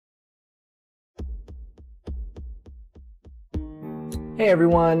Hey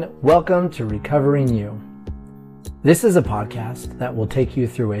everyone, welcome to Recovering You. This is a podcast that will take you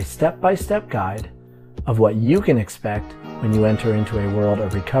through a step-by-step guide of what you can expect when you enter into a world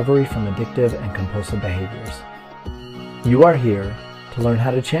of recovery from addictive and compulsive behaviors. You are here to learn how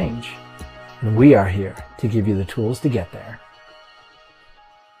to change, and we are here to give you the tools to get there.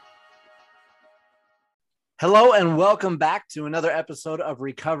 Hello and welcome back to another episode of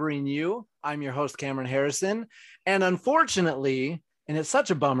Recovering You. I'm your host, Cameron Harrison, and unfortunately, and it's such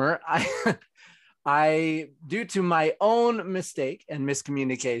a bummer, I, due to my own mistake and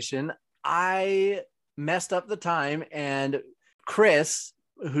miscommunication, I messed up the time, and Chris,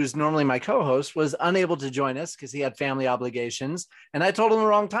 who's normally my co-host, was unable to join us because he had family obligations, and I told him the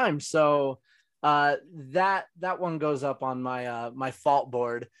wrong time. So that one goes up on my fault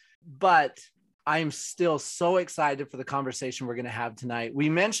board, but I'm still so excited for the conversation we're going to have tonight. We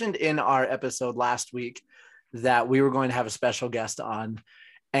mentioned in our episode last week that we were going to have a special guest on,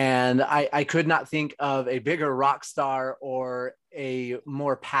 and I could not think of a bigger rock star or a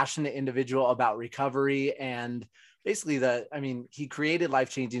more passionate individual about recovery. And basically he created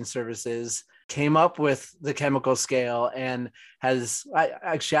life-changing services, came up with the chemical scale, and has,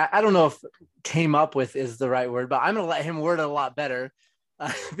 I don't know if came up with is the right word, but I'm going to let him word it a lot better.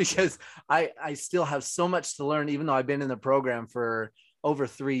 Because I still have so much to learn, even though I've been in the program for over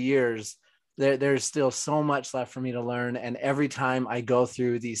 3 years. There's still so much left for me to learn. And every time I go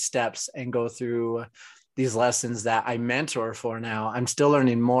through these steps and go through these lessons that I mentor for now, I'm still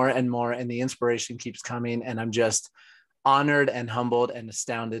learning more and more, and the inspiration keeps coming. And I'm just honored and humbled and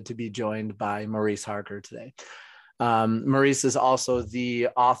astounded to be joined by Maurice Harker today. Maurice is also the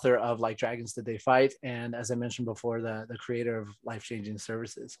author of Like Dragons Did They Fight? And as I mentioned before, the creator of Life-Changing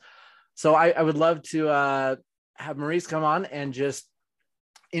Services. So I would love to have Maurice come on and just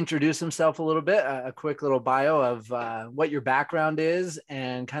introduce himself a little bit, a quick little bio of what your background is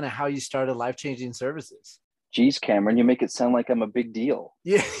and kind of how you started Life-Changing Services. Geez, Cameron, you make it sound like I'm a big deal.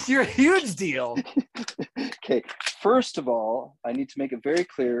 Yeah, you're a huge deal. Okay, first of all, I need to make it very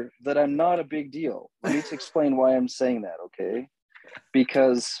clear that I'm not a big deal. I need to explain why I'm saying that, okay?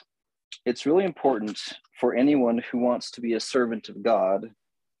 Because it's really important for anyone who wants to be a servant of God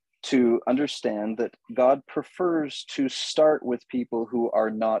to understand that God prefers to start with people who are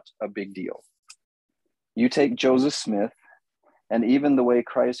not a big deal. You take Joseph Smith, and even the way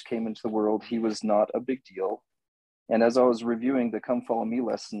Christ came into the world, he was not a big deal. And as I was reviewing the Come Follow Me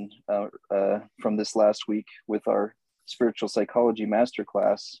lesson from this last week with our spiritual psychology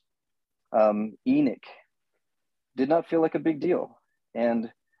masterclass, Enoch did not feel like a big deal.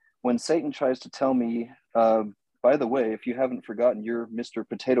 And when Satan tries to tell me, by the way, if you haven't forgotten, you're Mr.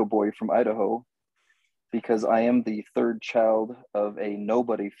 Potato Boy from Idaho, because I am the third child of a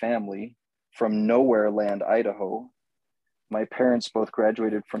nobody family from Nowhere Land, Idaho. My parents both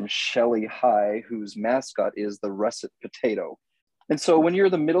graduated from Shelley High, whose mascot is the russet potato. And so when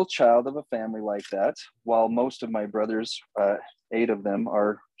you're the middle child of a family like that, while most of my brothers, 8 of them,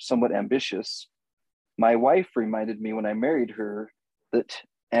 are somewhat ambitious, my wife reminded me when I married her that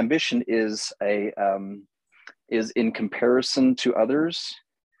ambition is in comparison to others.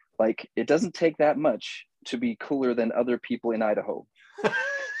 Like, it doesn't take that much to be cooler than other people in Idaho.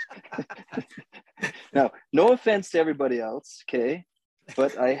 Now, no offense to everybody else, okay?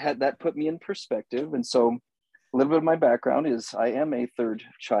 But that put me in perspective. And so a little bit of my background is I am a third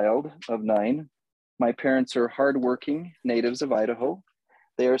child of 9. My parents are hardworking natives of Idaho.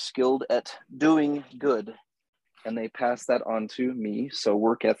 They are skilled at doing good, and they pass that on to me. So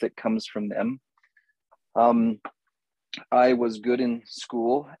work ethic comes from them. I was good in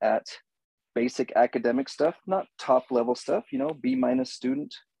school at basic academic stuff, not top level stuff, B-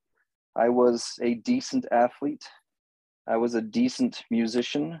 student. I was a decent athlete. I was a decent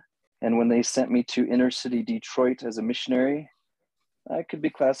musician. And when they sent me to inner city Detroit as a missionary, I could be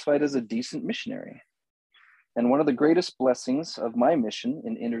classified as a decent missionary. And one of the greatest blessings of my mission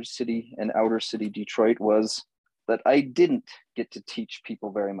in inner city and outer city Detroit was that I didn't get to teach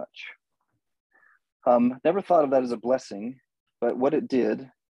people very much. Never thought of that as a blessing, but what it did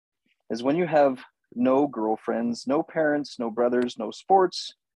is when you have no girlfriends, no parents, no brothers, no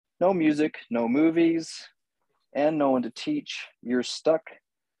sports, no music, no movies, and no one to teach, you're stuck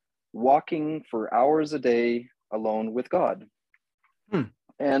walking for hours a day alone with God.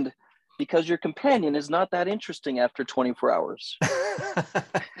 And because your companion is not that interesting after 24 hours,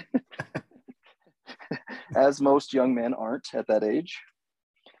 as most young men aren't at that age.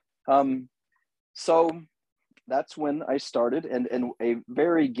 So that's when I started, and a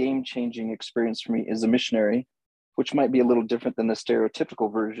very game-changing experience for me as a missionary, which might be a little different than the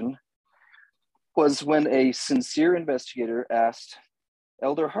stereotypical version, was when a sincere investigator asked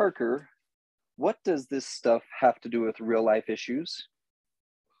Elder Harker, what does this stuff have to do with real life issues?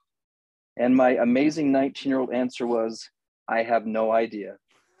 And my amazing 19-year-old answer was, I have no idea.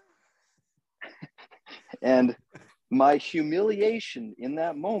 And my humiliation in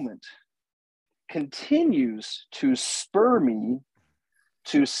that moment continues to spur me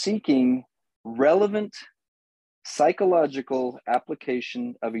to seeking relevant psychological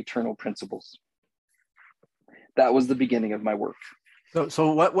application of eternal principles. That was the beginning of my work.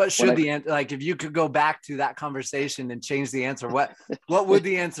 So what should the answer, like, if you could go back to that conversation and change the answer, what would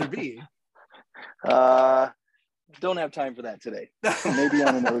the answer be? Don't have time for that today. Maybe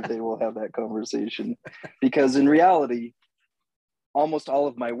on another day we'll have that conversation, because in reality, almost all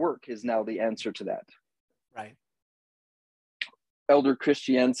of my work is now the answer to that. Right. Elder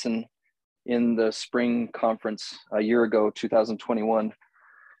Christiansen, in the spring conference a year ago, 2021,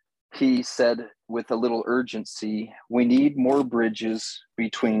 he said with a little urgency, we need more bridges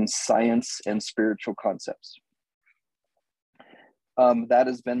between science and spiritual concepts. That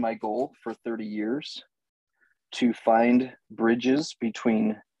has been my goal for 30 years, to find bridges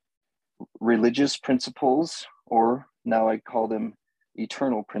between religious principles, or now I call them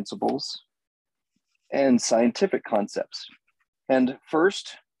eternal principles, and scientific concepts. And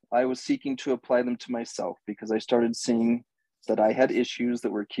first, I was seeking to apply them to myself, because I started seeing that I had issues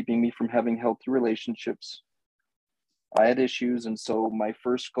that were keeping me from having healthy relationships. I had issues, and so my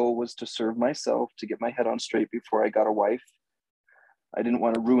first goal was to serve myself, to get my head on straight before I got a wife. I didn't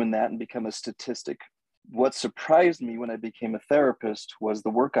want to ruin that and become a statistic. What surprised me when I became a therapist was the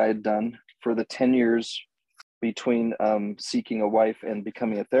work I had done for the 10 years between seeking a wife and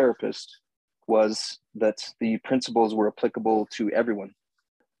becoming a therapist, was that the principles were applicable to everyone.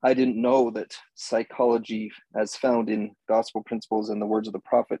 I didn't know that psychology, as found in gospel principles and the words of the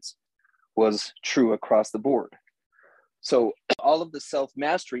prophets, was true across the board. So all of the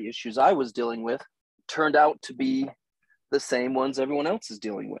self-mastery issues I was dealing with turned out to be the same ones everyone else is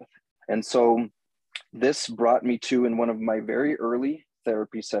dealing with. And so this brought me to, in one of my very early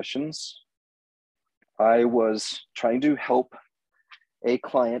therapy sessions, I was trying to help a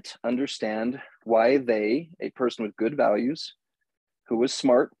client understand why they, a person with good values, who was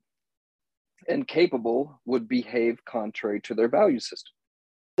smart and capable, would behave contrary to their value system.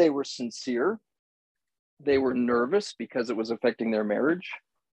 They were sincere. They were nervous because it was affecting their marriage.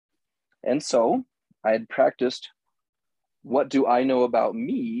 And so I had practiced, what do I know about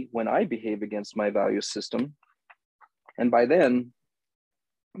me when I behave against my value system? And by then,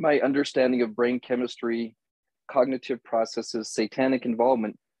 my understanding of brain chemistry, cognitive processes, satanic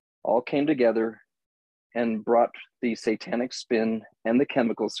involvement, all came together and brought the satanic spin and the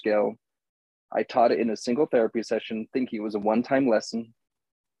chemical scale. I taught it in a single therapy session, thinking it was a one-time lesson.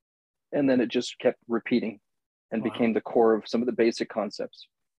 And then it just kept repeating and became the core of some of the basic concepts.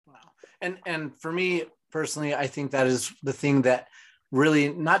 Wow. And for me personally, I think that is the thing that really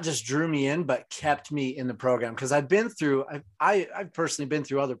not just drew me in, but kept me in the program. Because I've personally been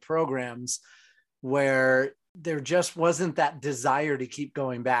through other programs where there just wasn't that desire to keep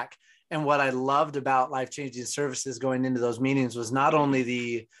going back. And what I loved about life-changing services going into those meetings was not only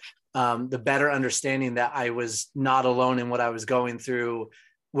the better understanding that I was not alone in what I was going through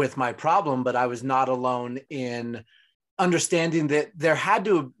with my problem, but I was not alone in understanding that there had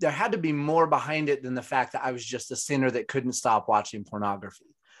to be more behind it than the fact that I was just a sinner that couldn't stop watching pornography.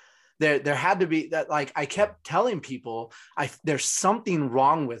 There had to be that, like, I kept telling people there's something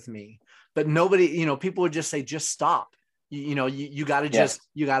wrong with me, but nobody, people would just say, just stop. You got to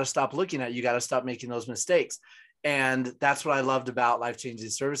you got to stop looking at it. You got to stop making those mistakes. And that's what I loved about life-changing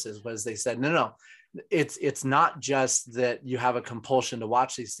services, was they said, no, it's not just that you have a compulsion to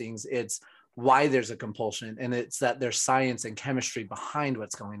watch these things. It's why there's a compulsion. And it's that there's science and chemistry behind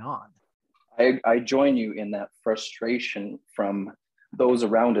what's going on. I join you in that frustration from those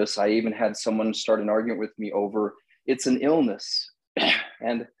around us. I even had someone start an argument with me over, it's an illness.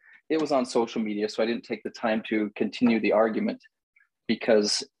 And it was on social media, so I didn't take the time to continue the argument,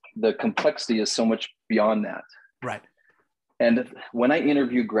 because the complexity is so much beyond that. Right. And when I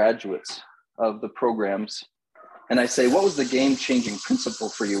interview graduates of the programs and I say, what was the game-changing principle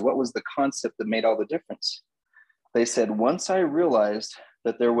for you? What was the concept that made all the difference? They said, once I realized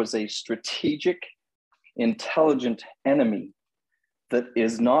that there was a strategic, intelligent enemy that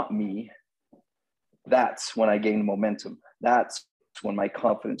is not me, that's when I gained momentum. That's when my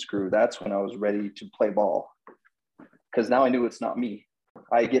confidence grew. That's when I was ready to play ball, because now I knew it's not me.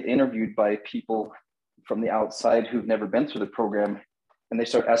 I get interviewed by people from the outside who've never been through the program, and they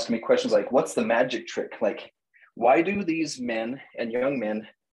start asking me questions like, what's the magic trick? Like, why do these men and young men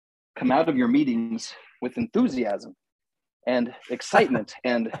come out of your meetings with enthusiasm? and excitement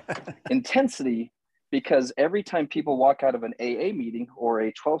and intensity, because every time people walk out of an AA meeting or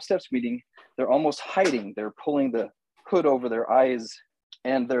a 12 steps meeting, they're almost hiding. They're pulling the hood over their eyes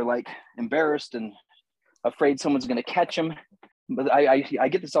and they're like embarrassed and afraid someone's going to catch them. But I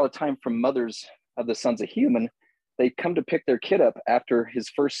get this all the time from mothers of the Sons of Human. They come to pick their kid up after his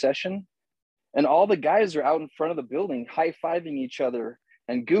first session, and all the guys are out in front of the building high-fiving each other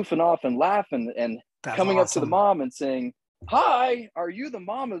and goofing off and laughing and That's coming awesome. up to the mom and saying, "Hi, are you the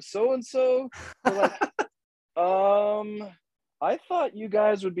mom of so-and-so?" They're like, I thought you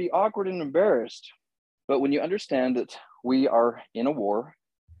guys would be awkward and embarrassed. But when you understand that we are in a war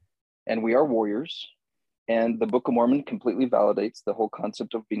and we are warriors, and the Book of Mormon completely validates the whole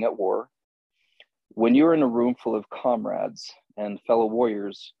concept of being at war. When you're in a room full of comrades and fellow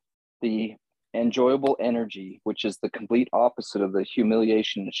warriors, the enjoyable energy, which is the complete opposite of the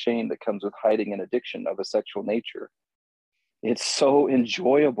humiliation and shame that comes with hiding an addiction of a sexual nature, it's so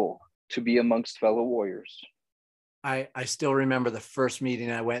enjoyable to be amongst fellow warriors. I still remember the first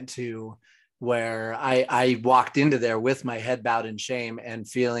meeting I went to where I walked into there with my head bowed in shame and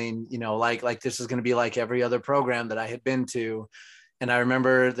feeling, like this is going to be like every other program that I had been to. And I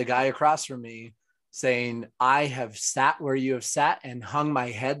remember the guy across from me saying, I have sat where you have sat and hung my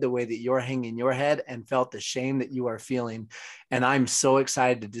head the way that you're hanging your head and felt the shame that you are feeling. And I'm so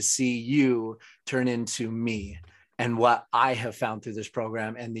excited to see you turn into me and what I have found through this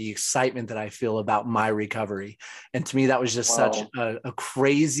program and the excitement that I feel about my recovery. And to me, that was just such a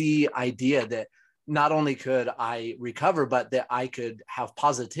crazy idea that not only could I recover, but that I could have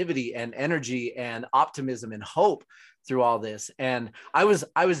positivity and energy and optimism and hope through all this. And I was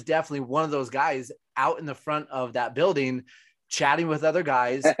definitely one of those guys out in the front of that building, chatting with other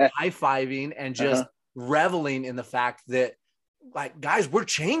guys, high-fiving and just reveling in the fact that, like, guys, we're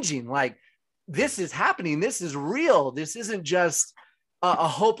changing. Like, this is happening. This is real. This isn't just a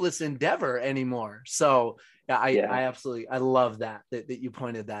hopeless endeavor anymore. So I absolutely, I love that you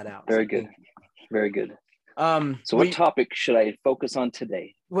pointed that out. Very good. Very good. So what topic should I focus on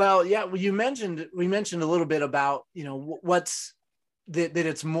today? Well, yeah, we mentioned a little bit about, what's that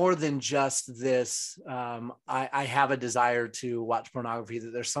it's more than just this. I have a desire to watch pornography,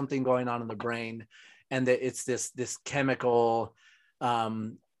 that there's something going on in the brain, and that it's this chemical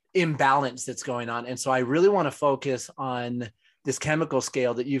imbalance that's going on. And so I really want to focus on this chemical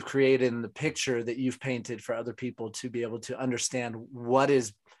scale that you've created in the picture that you've painted for other people to be able to understand what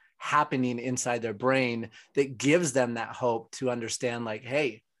is happening inside their brain that gives them that hope to understand, like,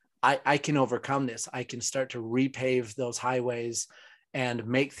 hey, I can overcome this. I can start to repave those highways and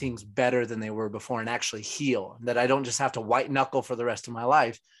make things better than they were before and actually heal. That I don't just have to white knuckle for the rest of my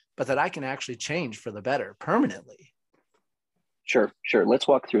life, but that I can actually change for the better permanently. Sure. Let's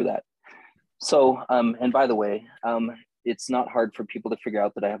walk through that. So, and by the way, it's not hard for people to figure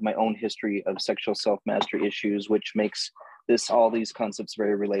out that I have my own history of sexual self-mastery issues, which makes all these concepts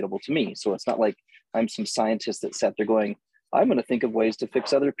very relatable to me. So it's not like I'm some scientist that sat there going, I'm going to think of ways to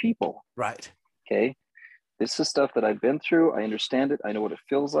fix other people. Right. Okay. This is stuff that I've been through. I understand it. I know what it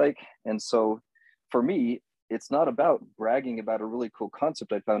feels like. And so for me, it's not about bragging about a really cool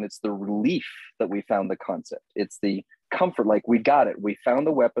concept I found. It's the relief that we found the concept. It's the comfort, like, we got it. We found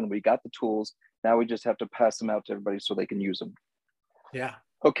the weapon. We got the tools. Now we just have to pass them out to everybody so they can use them. Yeah.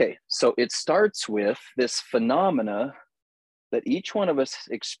 Okay. So it starts with this phenomena that each one of us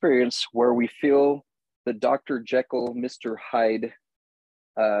experience where we feel the Dr. Jekyll, Mr. Hyde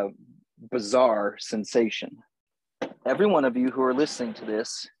bizarre sensation. Every one of you who are listening to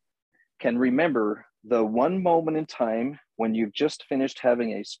this can remember the one moment in time when you've just finished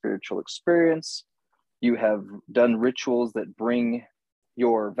having a spiritual experience. You have done rituals that bring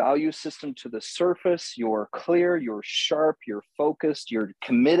your value system to the surface. You're clear, you're sharp, you're focused, you're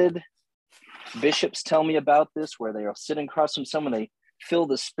committed. Bishops tell me about this, where they are sitting across from someone, they feel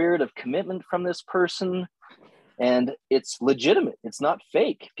the spirit of commitment from this person, and it's legitimate. It's not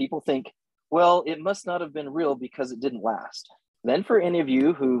fake. People think, well, it must not have been real because it didn't last. Then for any of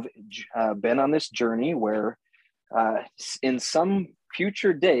you who've been on this journey where in some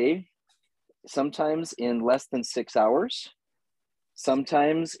future day, sometimes in less than 6 hours,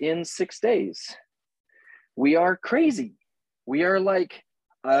 sometimes in 6 days, we are crazy. We are like,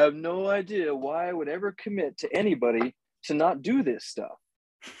 I have no idea why I would ever commit to anybody to not do this stuff.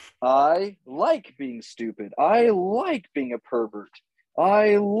 I like being stupid. I like being a pervert.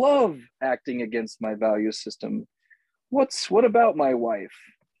 I love acting against my value system. What about my wife?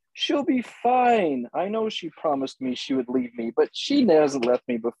 She'll be fine. I know she promised me she would leave me, but she hasn't left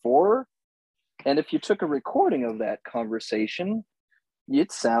me before. And if you took a recording of that conversation,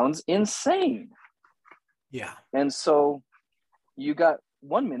 it sounds insane. Yeah. And so you got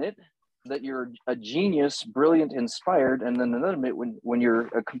 1 minute that you're a genius, brilliant, inspired, and then another minute when you're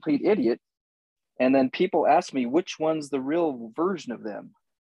a complete idiot. And then people ask me, which one's the real version of them?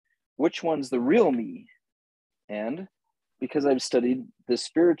 Which one's the real me? And because I've studied the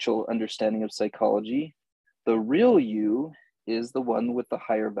spiritual understanding of psychology, the real you is the one with the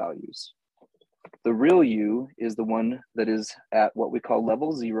higher values. The real you is the one that is at what we call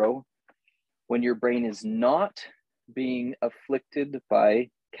level 0, when your brain is not being afflicted by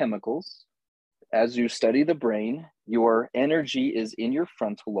chemicals. As you study the brain, your energy is in your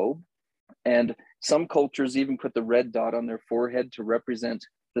frontal lobe. And some cultures even put the red dot on their forehead to represent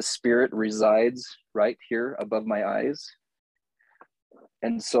the spirit resides right here above my eyes.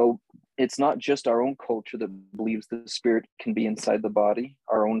 And so it's not just our own culture that believes the spirit can be inside the body,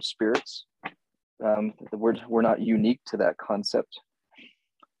 our own spirits. We're not unique to that concept.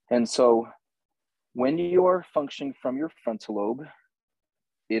 And so when you are functioning from your frontal lobe,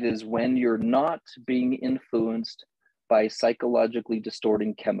 it is when you're not being influenced by psychologically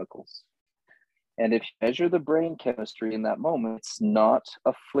distorting chemicals. And if you measure the brain chemistry in that moment, it's not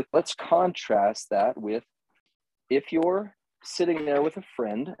let's contrast that with if you're sitting there with a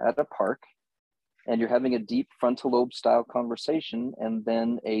friend at a park and you're having a deep frontal lobe style conversation, and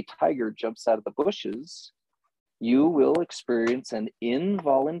then a tiger jumps out of the bushes, you will experience an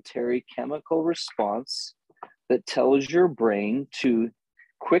involuntary chemical response that tells your brain to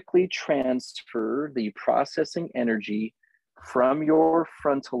quickly transfer the processing energy from your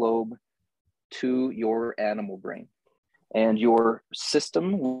frontal lobe to your animal brain. And your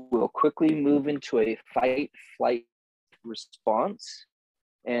system will quickly move into a fight-flight response,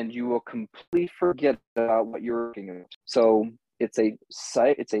 and you will completely forget about what you're working at. So it's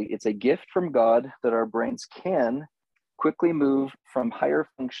a gift from God that our brains can quickly move from higher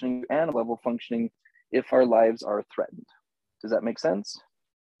functioning to animal level functioning if our lives are threatened. Does that make sense?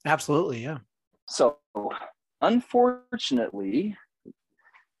 Absolutely, yeah. So unfortunately,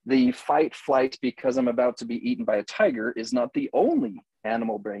 the fight flight because I'm about to be eaten by a tiger is not the only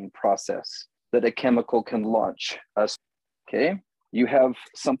animal brain process that a chemical can launch us. Okay, you have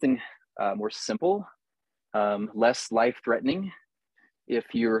something more simple, less life-threatening. If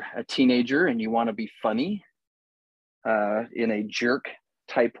you're a teenager and you want to be funny in a jerk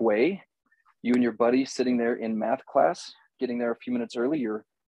type way, you and your buddy sitting there in math class, getting there a few minutes early, your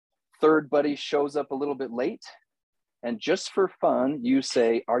third buddy shows up a little bit late, and just for fun, you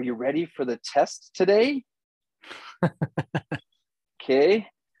say, "Are you ready for the test today?" Okay.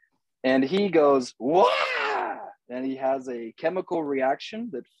 And he goes, "Wah!" And he has a chemical reaction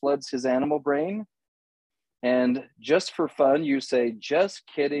that floods his animal brain. And just for fun, you say, "Just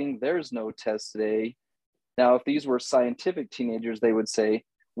kidding. There's no test today." Now, if these were scientific teenagers, they would say,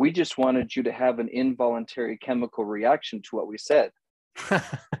 "We just wanted you to have an involuntary chemical reaction to what we said."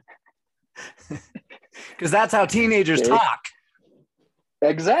 Because that's how teenagers talk.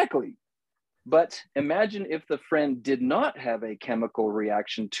 Exactly. But imagine if the friend did not have a chemical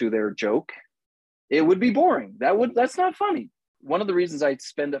reaction to their joke. It would be boring. That's not funny. One of the reasons I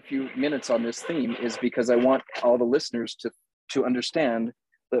spend a few minutes on this theme is because I want all the listeners to understand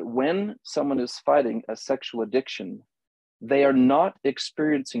that when someone is fighting a sexual addiction, they are not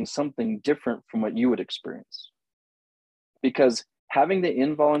experiencing something different from what you would experience. Because having the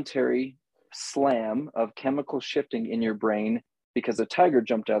involuntary slam of chemical shifting in your brain because a tiger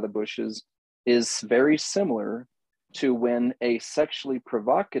jumped out of the bushes is very similar to when a sexually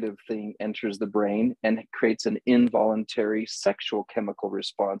provocative thing enters the brain and creates an involuntary sexual chemical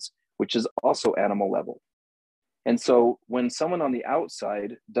response, which is also animal level. And so when someone on the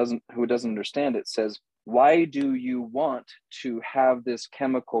outside who doesn't understand it says, "Why do you want to have this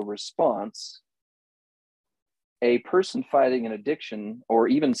chemical response?" A person fighting an addiction, or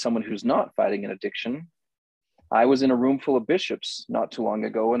even someone who's not fighting an addiction, I was in a room full of bishops not too long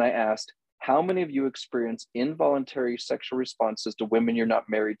ago, and I asked, "How many of you experience involuntary sexual responses to women you're not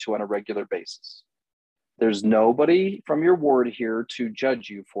married to on a regular basis?" There's nobody from your ward here to judge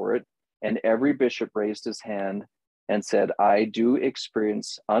you for it. And every bishop raised his hand and said, "I do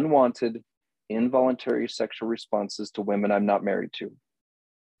experience unwanted, involuntary sexual responses to women I'm not married to."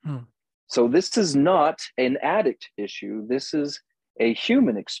 So this is not an addict issue. This is a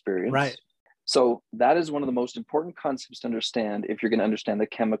human experience. Right. So that is one of the most important concepts to understand if you're going to understand the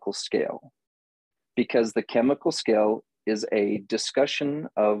chemical scale, because the chemical scale is a discussion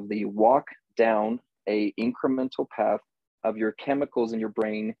of the walk down a incremental path of your chemicals in your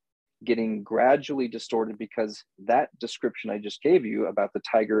brain getting gradually distorted, because that description I just gave you about the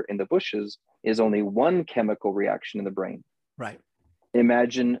tiger in the bushes is only one chemical reaction in the brain. Right.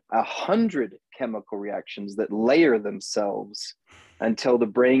 Imagine 100 chemical reactions that layer themselves until the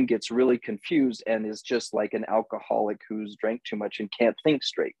brain gets really confused and is just like an alcoholic who's drank too much and can't think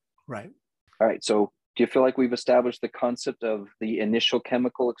straight. Right. All right. So do you feel like we've established the concept of the initial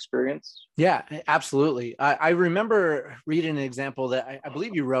chemical experience? Yeah, absolutely. I remember reading an example that I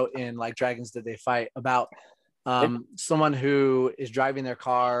believe you wrote in like Dragons Did They Fight about someone who is driving their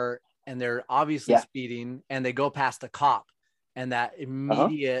car and they're obviously speeding and they go past a cop, and that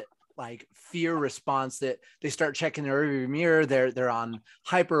immediate like fear response that they start checking their rearview mirror. They're on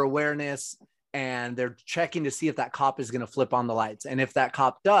hyper awareness and they're checking to see if that cop is going to flip on the lights. And if that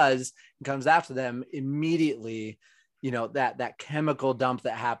cop does and comes after them immediately, you know, that chemical dump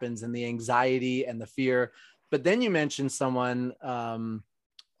that happens and the anxiety and the fear. But then you mentioned someone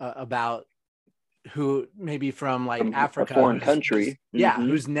about who maybe from like Africa, a foreign country.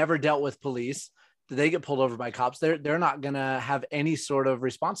 Who's never dealt with police. They get pulled over by cops. They're not going to have any sort of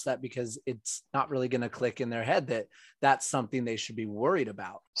response to that because it's not really going to click in their head that that's something they should be worried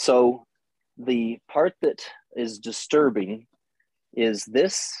about. So the part that is disturbing is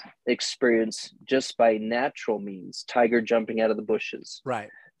this experience just by natural means, tiger jumping out of the bushes, right,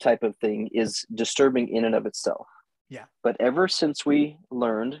 type of thing, is disturbing in and of itself. Yeah. But ever since we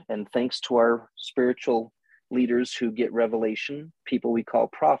learned, and thanks to our spiritual leaders who get revelation, people we call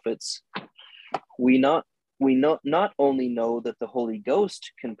prophets, we not only know that the Holy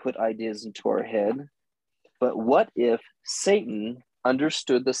Ghost can put ideas into our head, but what if Satan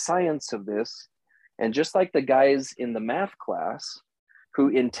understood the science of this? And just like the guys in the math class who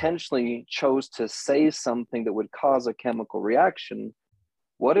intentionally chose to say something that would cause a chemical reaction,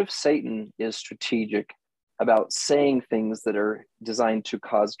 what if Satan is strategic about saying things that are designed to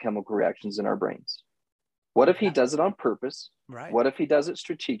cause chemical reactions in our brains? What if he does it on purpose? Right. What if he does it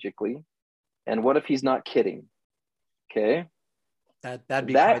strategically? And what if he's not kidding? Okay. That'd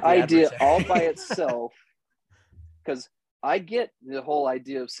be that idea adversary. all by itself, because I get the whole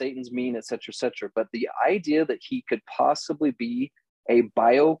idea of Satan's mean, et cetera, but the idea that he could possibly be a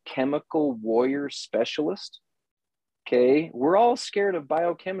biochemical warrior specialist, okay, we're all scared of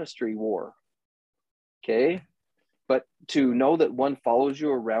biochemistry war, okay, but to know that one follows you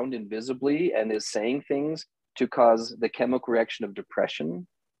around invisibly and is saying things to cause the chemical reaction of depression,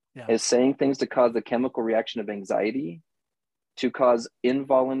 is saying things to cause the chemical reaction of anxiety, to cause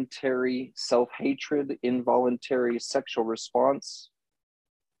involuntary self-hatred, involuntary sexual response,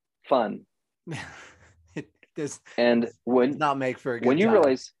 fun. It does not make for a good job.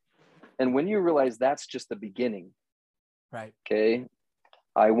 When you realize that's just the beginning, right? Okay,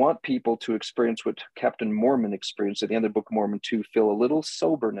 I want people to experience what Captain Mormon experienced at the end of the Book of Mormon, to feel a little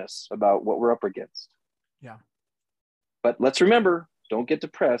soberness about what we're up against. Yeah. But let's remember, don't get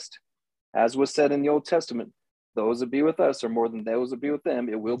depressed. As was said in the Old Testament, those that be with us are more than those that be with them.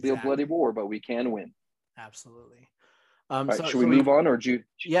 It will be a bloody war, but we can win. Absolutely. All right, should we move on, or do you?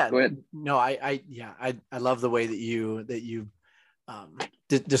 Yeah. Go ahead. No, I love the way that you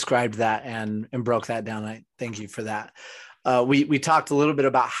described that and broke that down. I thank you for that. We talked a little bit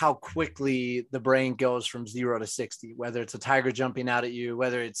about how quickly the brain goes from 0 to 60, whether it's a tiger jumping out at you,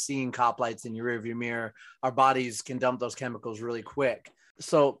 whether it's seeing cop lights in your rearview mirror. Our bodies can dump those chemicals really quick.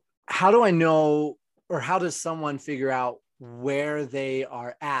 So how do I know, or how does someone figure out where they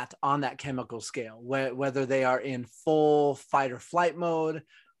are at on that chemical scale, whether they are in full fight or flight mode,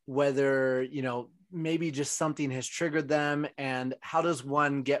 whether, you know, maybe just something has triggered them? And how does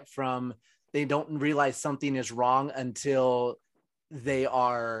one get from they don't realize something is wrong until they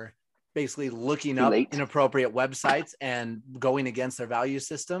are basically looking up inappropriate websites and going against their value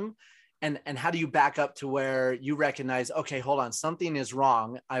system? And how do you back up to where you recognize, okay, hold on, something is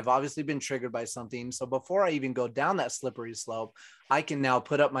wrong. I've obviously been triggered by something. So before I even go down that slippery slope, I can now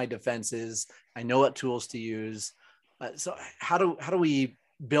put up my defenses. I know what tools to use. So how do we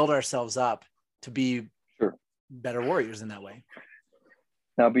build ourselves up to be better warriors in that way?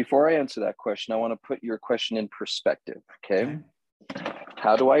 Now, before I answer that question, I want to put your question in perspective. Okay.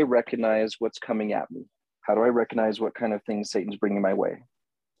 How do I recognize what's coming at me? How do I recognize what kind of things Satan's bringing my way?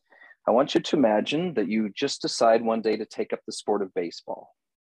 I want you to imagine that you just decide one day to take up the sport of baseball.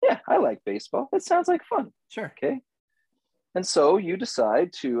 Yeah, I like baseball. It sounds like fun. Sure. Okay. And so you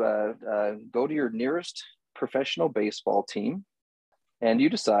decide to go to your nearest professional baseball team, and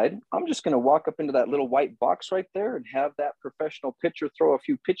you decide, I'm just going to walk up into that little white box right there and have that professional pitcher throw a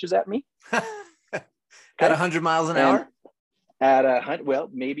few pitches at me. At 100 miles an hour? At 100,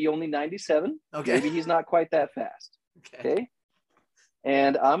 well, maybe only 97. Okay. Maybe he's not quite that fast. Okay.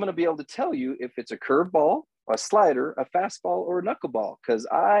 And I'm going to be able to tell you if it's a curveball, a slider, a fastball, or a knuckleball, because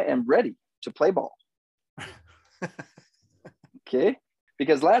I am ready to play ball. Okay.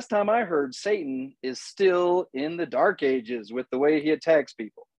 Because last time I heard, Satan is still in the dark ages with the way he attacks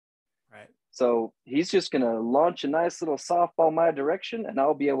people. Right. So he's just going to launch a nice little softball my direction, and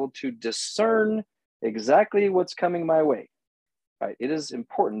I'll be able to discern exactly what's coming my way. Right. It is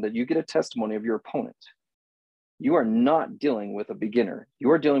important that you get a testimony of your opponent. You are not dealing with a beginner. You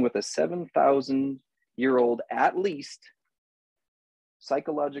are dealing with a 7,000-year-old, at least,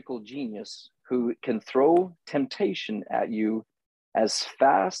 psychological genius who can throw temptation at you as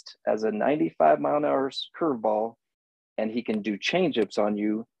fast as a 95-mile-an-hour curveball, and he can do change-ups on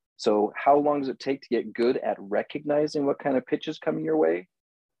you. So how long does it take to get good at recognizing what kind of pitch is coming your way?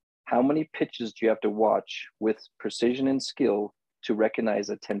 How many pitches do you have to watch with precision and skill to recognize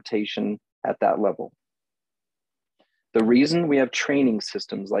a temptation at that level? The reason we have training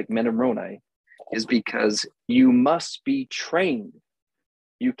systems like Men of Moroni is because you must be trained.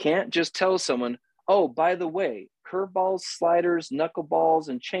 You can't just tell someone, oh, by the way, curveballs, sliders, knuckleballs,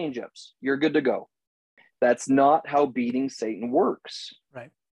 and changeups, you're good to go. That's not how beating Satan works.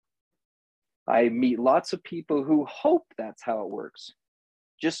 Right. I meet lots of people who hope that's how it works.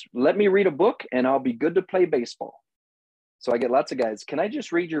 Just let me read a book and I'll be good to play baseball. So I get lots of guys, can I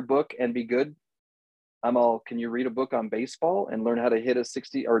just read your book and be good? I'm all, can you read a book on baseball and learn how to hit a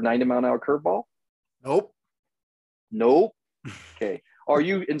 60 or 90-mile-an-hour curveball? Nope. Nope. Okay. Are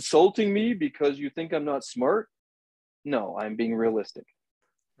you insulting me because you think I'm not smart? No, I'm being realistic.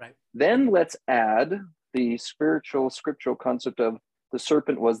 Right. Then let's add the spiritual, scriptural concept of the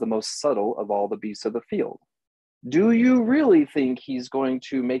serpent was the most subtle of all the beasts of the field. Do you really think he's going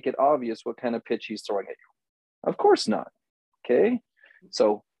to make it obvious what kind of pitch he's throwing at you? Of course not. Okay.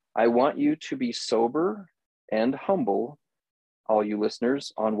 So I want you to be sober and humble, all you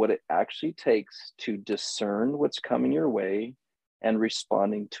listeners, on what it actually takes to discern what's coming your way and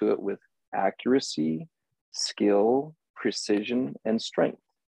responding to it with accuracy, skill, precision, and strength.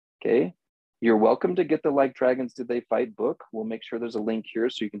 Okay. You're welcome to get the Like Dragons Did They Fight book. We'll make sure there's a link here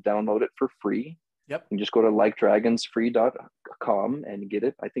so you can download it for free. Yep. You can just go to likedragonsfree.com and get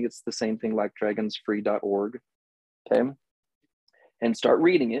it. I think it's the same thing, likedragonsfree.org. Okay. And start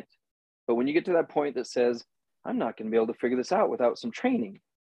reading it. But when you get to that point that says, I'm not going to be able to figure this out without some training,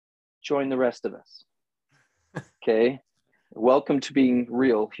 join the rest of us. Okay. Welcome to being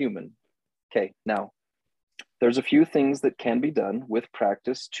real human. Okay. Now, there's a few things that can be done with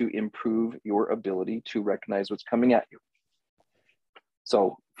practice to improve your ability to recognize what's coming at you.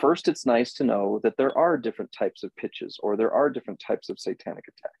 So first, it's nice to know that there are different types of pitches, or there are different types of satanic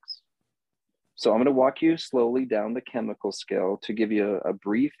attacks. So I'm going to walk you slowly down the chemical scale to give you a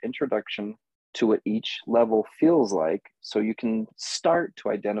brief introduction to what each level feels like, so you can start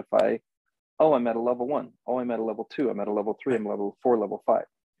to identify, oh, I'm at a level 1. Oh, I'm at a level 2. I'm at a level 3. I'm level 4, level 5.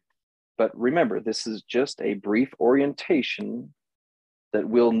 But remember, this is just a brief orientation that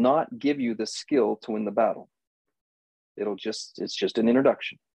will not give you the skill to win the battle. It's just an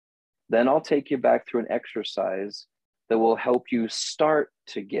introduction. Then I'll take you back through an exercise that will help you start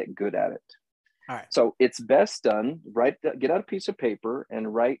to get good at it. All right. So it's best done, get out a piece of paper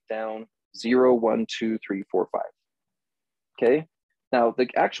and write down 0, 1, 2, 3, 4, 5. Okay. Now the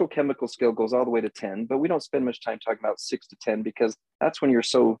actual chemical scale goes all the way to 10, but we don't spend much time talking about 6 to 10 because that's when you're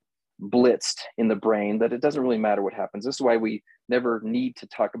so blitzed in the brain that it doesn't really matter what happens. This is why we never need to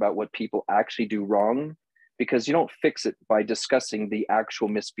talk about what people actually do wrong, because you don't fix it by discussing the actual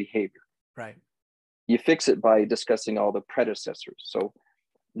misbehavior. Right. You fix it by discussing all the predecessors. So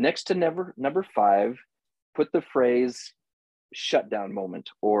next to number 5, put the phrase shutdown moment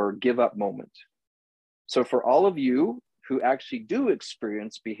or give up moment. So for all of you who actually do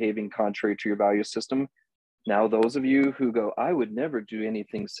experience behaving contrary to your value system, now those of you who go, I would never do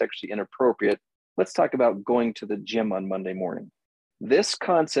anything sexually inappropriate, let's talk about going to the gym on Monday morning. This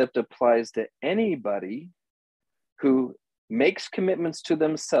concept applies to anybody who makes commitments to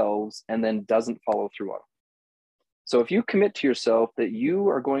themselves and then doesn't follow through on them. So if you commit to yourself that you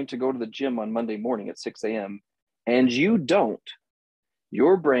are going to go to the gym on Monday morning at 6 a.m. and you don't,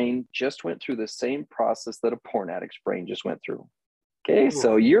 your brain just went through the same process that a porn addict's brain just went through. Okay,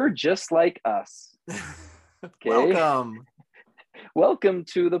 so you're just like us. Okay. Welcome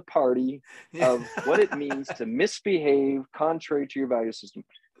to the party of what it means to misbehave contrary to your value system.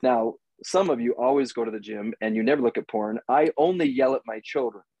 Now, some of you always go to the gym and you never look at porn. I only yell at my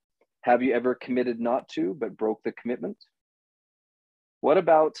children. Have you ever committed not to, but broke the commitment? What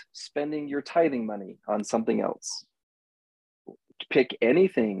about spending your tithing money on something else? Pick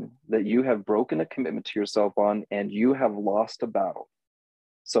anything that you have broken a commitment to yourself on and you have lost a battle.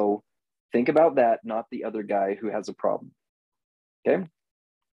 So think about that, not the other guy who has a problem. Okay.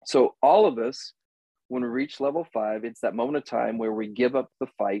 So all of us when we reach level 5, it's that moment of time where we give up the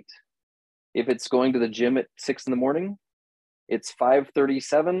fight. If it's going to the gym at 6 in the morning, it's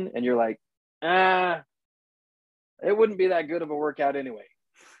 5:37 and you're like, it wouldn't be that good of a workout anyway.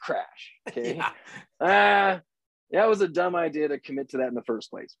 Crash. Okay. That was a dumb idea to commit to that in the first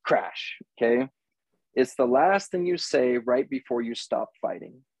place. Crash. Okay. It's the last thing you say right before you stop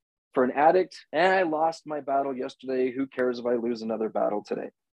fighting. For an addict, I lost my battle yesterday. Who cares if I lose another battle today?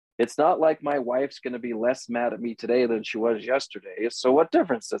 It's not like my wife's going to be less mad at me today than she was yesterday. So what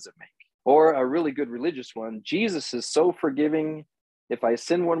difference does it make? Or a really good religious one, Jesus is so forgiving. If I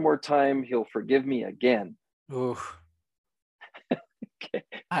sin one more time, he'll forgive me again. Oof. Okay.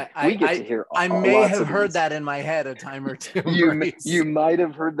 We get to hear I may have heard that in my head a time or two. You might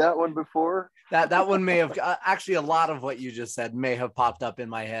have heard that one before. That one may have actually, a lot of what you just said may have popped up in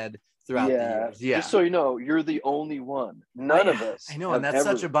my head throughout the years. Yeah. Just so you know, you're the only one. None of us. I know, and that's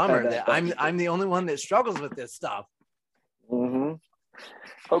such a bummer that I'm the only one that struggles with this stuff. Mm-hmm.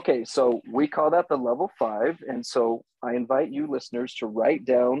 Okay, so we call that the level 5. And so I invite you listeners to write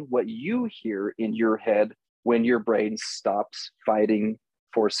down what you hear in your head when your brain stops fighting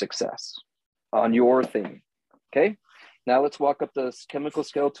for success on your thing. Okay, now let's walk up the chemical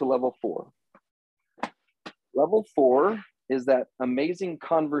scale to level 4. Level 4 is that amazing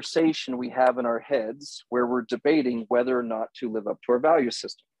conversation we have in our heads where we're debating whether or not to live up to our value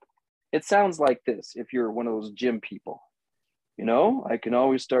system. It sounds like this if you're one of those gym people. You know, I can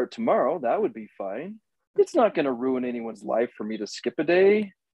always start tomorrow. That would be fine. It's not going to ruin anyone's life for me to skip a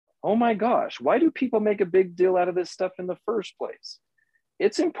day. Oh my gosh, why do people make a big deal out of this stuff in the first place?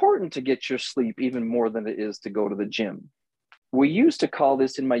 It's important to get your sleep even more than it is to go to the gym. We used to call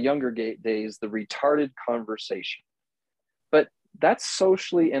this in my younger days the retarded conversation, but that's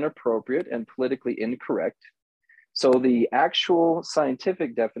socially inappropriate and politically incorrect. So the actual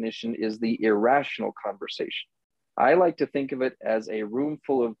scientific definition is the irrational conversation. I like to think of it as a room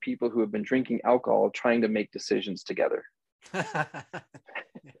full of people who have been drinking alcohol trying to make decisions together.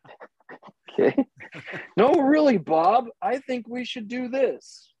 Okay. No, really, Bob, I think we should do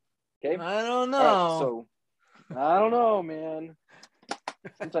this. Okay. I don't know. Right, so I don't know, man.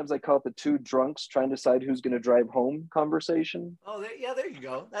 Sometimes I call it the two drunks trying to decide who's going to drive home conversation. Oh, there you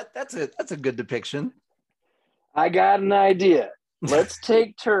go. That's a good depiction. I got an idea. Let's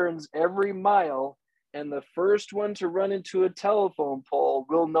take turns every mile, and the first one to run into a telephone pole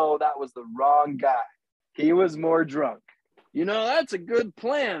will know that was the wrong guy. He was more drunk. You know, that's a good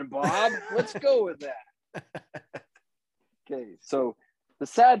plan, Bob. Let's go with that. Okay, so the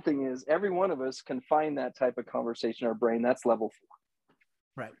sad thing is every one of us can find that type of conversation in our brain. That's level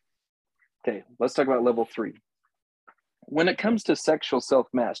 4. Right. Okay, let's talk about level 3. When it comes to sexual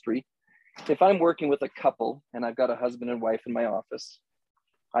self-mastery, if I'm working with a couple and I've got a husband and wife in my office,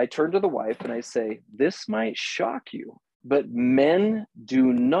 I turn to the wife and I say, this might shock you, but men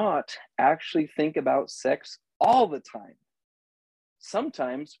do not actually think about sex all the time.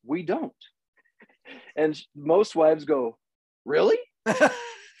 Sometimes we don't. And most wives go, really?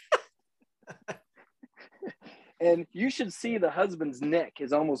 And you should see the husband's neck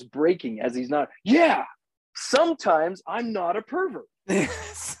is almost breaking as he's not. Yeah, sometimes I'm not a pervert.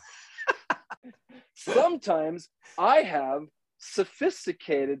 Sometimes I have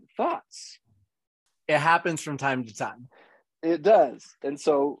sophisticated thoughts. It happens from time to time. It does. And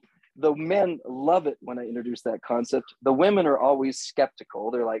so the men love it when I introduce that concept. The women are always skeptical.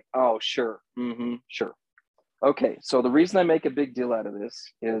 They're like, oh, sure. Mm-hmm, sure. Okay, so the reason I make a big deal out of this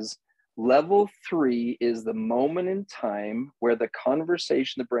is level 3 is the moment in time where the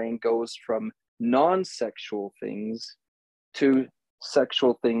conversation of the brain goes from non-sexual things to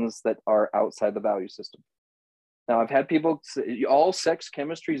sexual things that are outside the value system. Now, I've had people say, all sex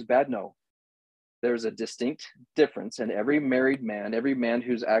chemistry is bad. No. There's a distinct difference, and every married man, every man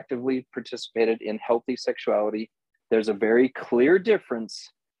who's actively participated in healthy sexuality, there's a very clear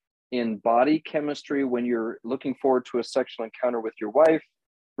difference in body chemistry when you're looking forward to a sexual encounter with your wife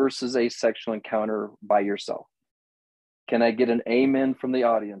versus a sexual encounter by yourself. Can I get an amen from the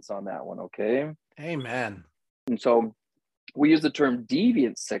audience on that one? Okay. Amen. And so we use the term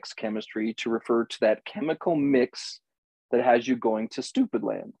deviant sex chemistry to refer to that chemical mix that has you going to stupid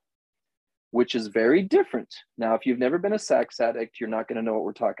land, which is very different. Now, if you've never been a sex addict, you're not going to know what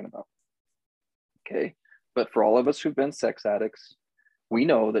we're talking about. Okay. But for all of us who've been sex addicts, we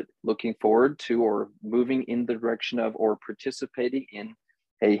know that looking forward to or moving in the direction of or participating in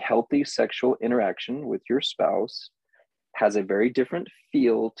a healthy sexual interaction with your spouse has a very different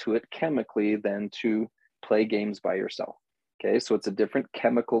feel to it chemically than to play games by yourself. Okay. So it's a different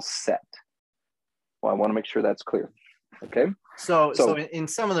chemical set. Well, I want to make sure that's clear. Okay. So in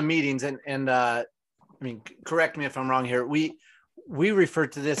some of the meetings and I mean, correct me if I'm wrong here. We refer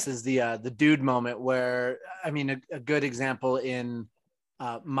to this as the dude moment, where, I mean, a good example in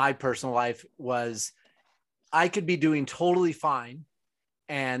my personal life was I could be doing totally fine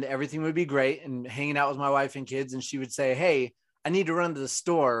and everything would be great and hanging out with my wife and kids. And she would say, "Hey, I need to run to the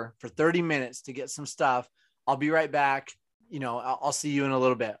store for 30 minutes to get some stuff. I'll be right back. You know, I'll see you in a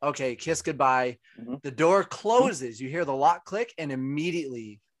little bit." Okay, kiss goodbye. Mm-hmm. The door closes. You hear the lock click, and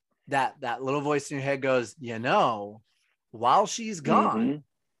immediately that little voice in your head goes, "You know, while she's gone,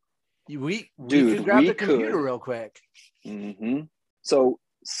 we could grab the computer real quick." Mm-hmm. So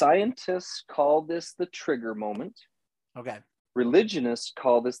scientists call this the trigger moment. Okay. Religionists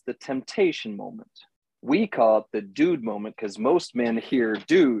call this the temptation moment. We call it the dude moment because most men hear,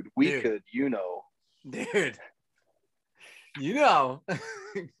 dude, we could, you know. Dude. You know.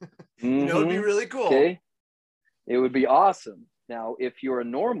 You know, it'd be really cool. Okay. It would be awesome. Now, if you're a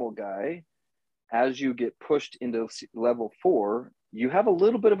normal guy, as you get pushed into level 4, you have a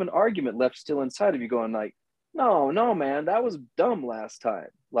little bit of an argument left still inside of you going like, no, man, that was dumb last time.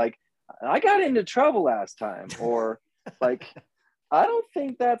 Like, I got into trouble last time. Or like, I don't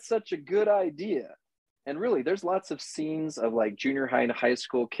think that's such a good idea. And really, there's lots of scenes of like junior high and high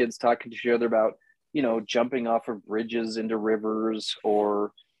school kids talking to each other about, you know, jumping off of bridges into rivers,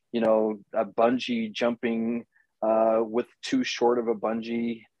 or, you know, a bungee jumping with too short of a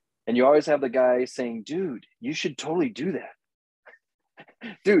bungee. And you always have the guy saying, dude, you should totally do that.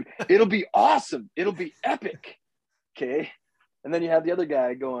 Dude, it'll be awesome. It'll be epic. Okay. And then you have the other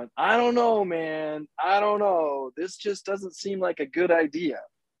guy going, I don't know, man. I don't know. This just doesn't seem like a good idea.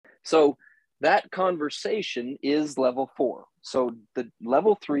 So that conversation is level 4. So the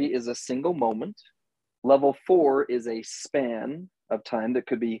level 3 is a single moment. Level 4 is a span of time that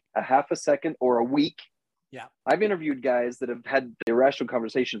could be a half a second or a week. Yeah. I've interviewed guys that have had irrational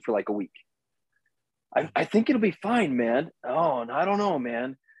conversation for like a week. I think it'll be fine, man. Oh, I don't know,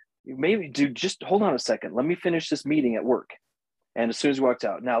 man. Maybe, dude, just hold on a second. Let me finish this meeting at work. And as soon as he walks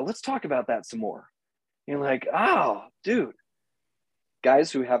out, now let's talk about that some more. You're like, oh, dude. Guys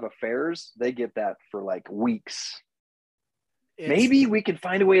who have affairs, they get that for like weeks. Maybe we can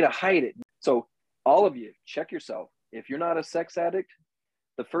find a way to hide it. So all of you, check yourself. If you're not a sex addict,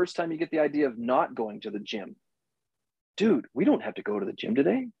 the first time you get the idea of not going to the gym, dude, we don't have to go to the gym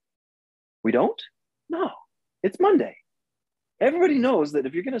today. We don't? No, it's Monday. Everybody knows that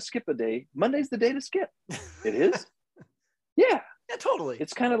if you're going to skip a day, Monday's the day to skip. It is? Yeah. Yeah, totally.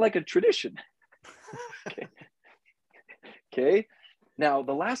 It's kind of like a tradition. Okay. Okay. Now,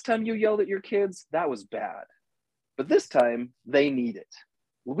 the last time you yelled at your kids, that was bad. But this time, they need it.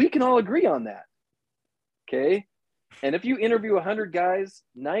 We can all agree on that. Okay. And if you interview 100 guys,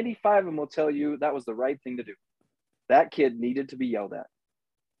 95 of them will tell you that was the right thing to do. That kid needed to be yelled at.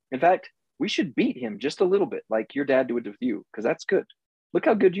 In fact, we should beat him just a little bit, like your dad did with you, because that's good. Look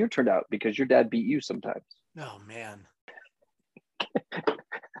how good you turned out because your dad beat you sometimes. Oh, man.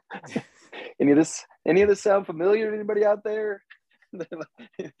 Any of this sound familiar to anybody out there?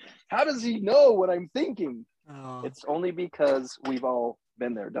 How does he know what I'm thinking? Oh. It's only because we've all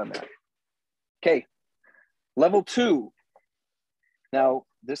been there, done that. Okay, level 2. Now,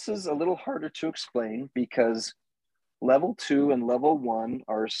 this is a little harder to explain because level 2 and level 1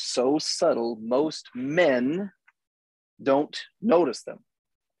 are so subtle, most men don't notice them.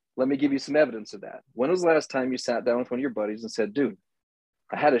 Let me give you some evidence of that. When was the last time you sat down with one of your buddies and said, dude,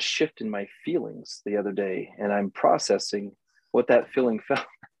 I had a shift in my feelings the other day and I'm processing what that feeling felt?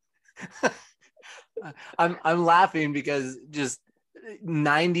 I'm laughing because just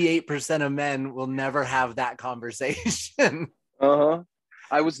 98% of men will never have that conversation.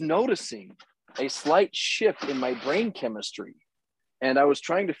 I was noticing a slight shift in my brain chemistry, and I was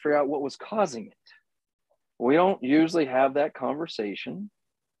trying to figure out what was causing it. We don't usually have that conversation.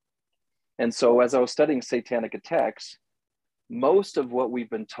 And so as I was studying satanic attacks, most of what we've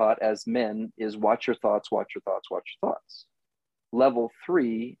been taught as men is watch your thoughts, watch your thoughts, watch your thoughts. Level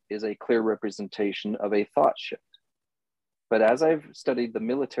 3 is a clear representation of a thought shift. But as I've studied the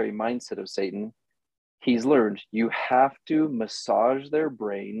military mindset of Satan, he's learned you have to massage their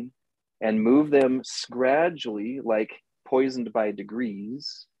brain and move them gradually, like poisoned by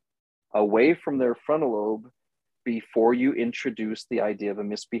degrees, away from their frontal lobe before you introduce the idea of a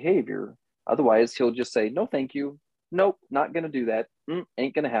misbehavior. Otherwise, he'll just say, no, thank you. Nope, not going to do that.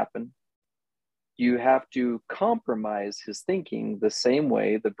 Ain't going to happen. You have to compromise his thinking the same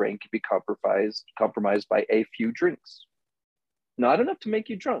way the brain can be compromised by a few drinks. Not enough to make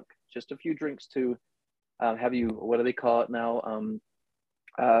you drunk, just a few drinks to have you, what do they call it now?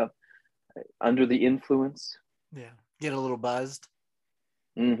 Under the influence. Yeah, get a little buzzed.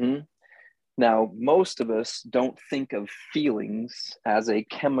 Mm-hmm. Now, most of us don't think of feelings as a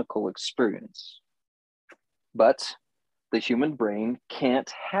chemical experience, but the human brain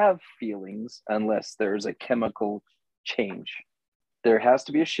can't have feelings unless there's a chemical change. There has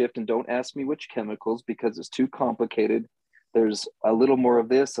to be a shift, and don't ask me which chemicals because it's too complicated. There's a little more of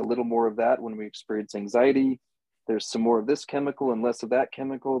this, a little more of that when we experience anxiety. There's some more of this chemical and less of that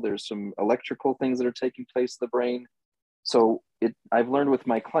chemical. There's some electrical things that are taking place in the brain. So I've learned with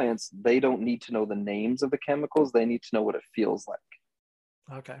my clients, they don't need to know the names of the chemicals. They need to know what it feels like.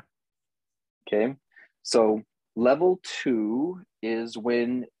 Okay. Okay. So level 2 is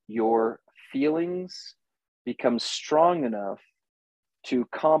when your feelings become strong enough to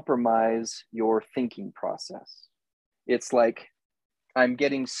compromise your thinking process. It's like, I'm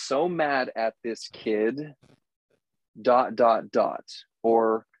getting so mad at this kid, ...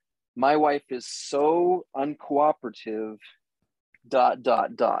 Or my wife is so uncooperative, ...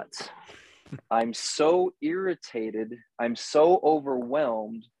 I'm so irritated. I'm so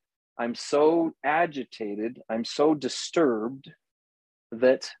overwhelmed. I'm so agitated. I'm so disturbed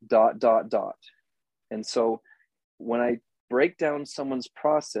that ... And so when I break down someone's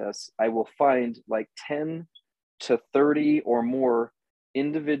process, I will find like 10 to 30 or more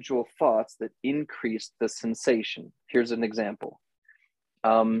individual thoughts that increase the sensation. Here's an example.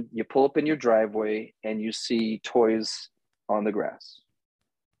 You pull up in your driveway and you see toys on the grass.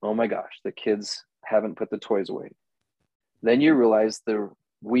 Oh my gosh, the kids haven't put the toys away. Then you realize the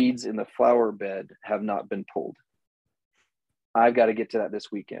weeds in the flower bed have not been pulled. I've got to get to that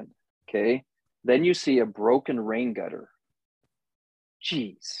this weekend. Okay. Then you see a broken rain gutter.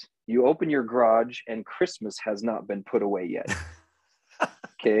 Geez, you open your garage and Christmas has not been put away yet.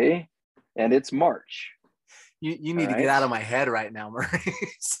 Okay. And it's March. You need to get out of my head right now,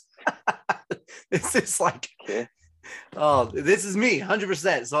 Maurice. This is like, okay. Oh, this is me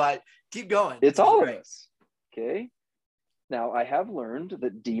 100%. So I keep going. It's all of us. Okay. Now I have learned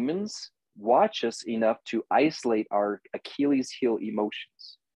that demons watch us enough to isolate our Achilles heel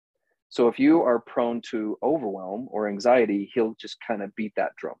emotions. So if you are prone to overwhelm or anxiety, he'll just kind of beat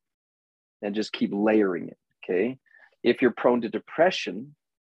that drum and just keep layering it. Okay. If you're prone to depression,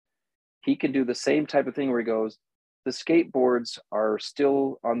 he can do the same type of thing where he goes, the skateboards are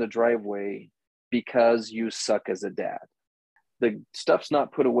still on the driveway because you suck as a dad. The stuff's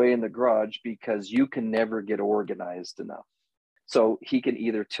not put away in the garage because you can never get organized enough. So he can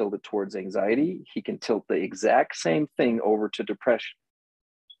either tilt it towards anxiety, he can tilt the exact same thing over to depression.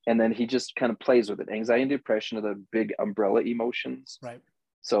 And then he just kind of plays with it. Anxiety and depression are the big umbrella emotions. Right.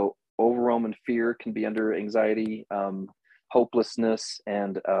 So overwhelm and fear can be under anxiety. Hopelessness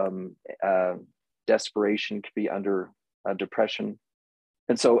and desperation could be under depression.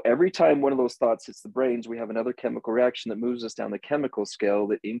 And so every time one of those thoughts hits the brains, we have another chemical reaction that moves us down the chemical scale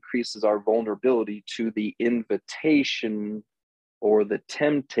that increases our vulnerability to the invitation or the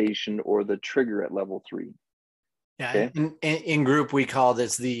temptation or the trigger at level 3. Yeah. Okay. In group, we call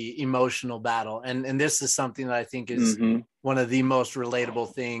this the emotional battle. And this is something that I think is one of the most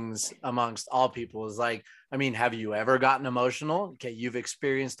relatable things amongst all people is like, I mean, have you ever gotten emotional? Okay. You've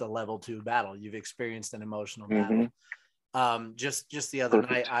experienced a level 2 battle. You've experienced an emotional battle. Just the other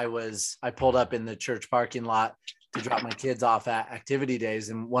night, I pulled up in the church parking lot to drop my kids off at activity days.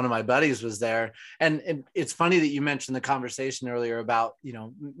 And one of my buddies was there. And it's funny that you mentioned the conversation earlier about,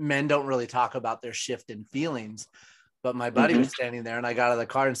 men don't really talk about their shift in feelings, but my buddy was standing there and I got out of the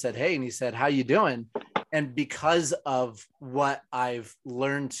car and said, hey, and he said, how you doing? And because of what I've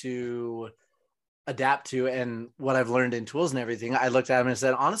learned to adapt to and what I've learned in tools and everything, I looked at him and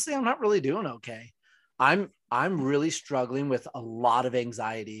said, honestly, I'm not really doing okay. I'm really struggling with a lot of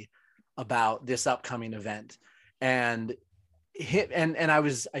anxiety about this upcoming event. And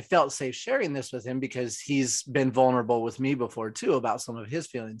I felt safe sharing this with him because he's been vulnerable with me before too about some of his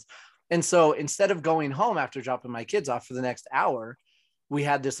feelings. And so instead of going home after dropping my kids off for the next hour, we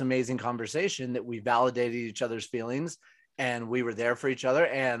had this amazing conversation that we validated each other's feelings and we were there for each other.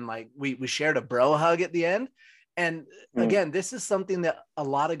 And like, we shared a bro hug at the end. And again, this is something that a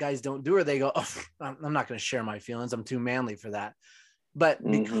lot of guys don't do, or they go, oh, I'm not going to share my feelings. I'm too manly for that. But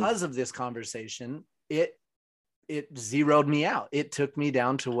because of this conversation, it zeroed me out. It took me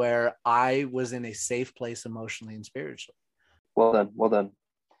down to where I was in a safe place emotionally and spiritually. Well done.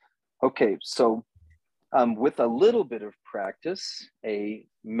 Okay. So with a little bit of practice, a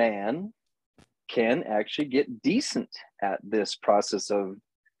man can actually get decent at this process of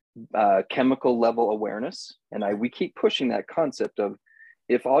chemical level awareness. And we keep pushing that concept of,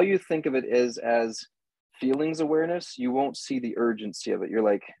 if all you think of it is as feelings awareness, you won't see the urgency of it. You're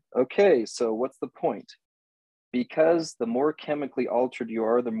like, okay, so what's the point? because the more chemically altered you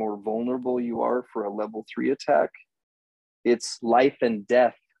are, the more vulnerable you are for a level 3 attack. It's life and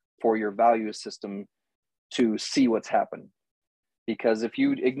death for your value system to see what's happened. Because if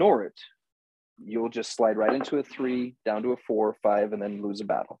you ignore it, you'll just slide right into a 3, down to a 4, 5, and then lose a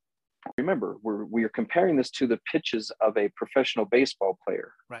battle. Remember, we are comparing this to the pitches of a professional baseball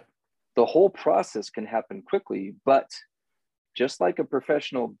player. Right. The whole process can happen quickly, but just like a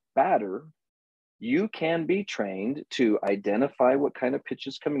professional batter, you can be trained to identify what kind of pitch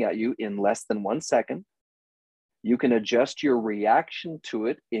is coming at you in less than 1 second. You can adjust your reaction to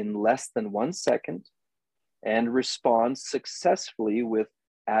it in less than 1 second and respond successfully with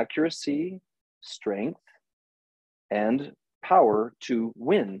accuracy, strength, and power to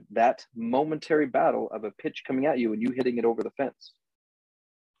win that momentary battle of a pitch coming at you and you hitting it over the fence.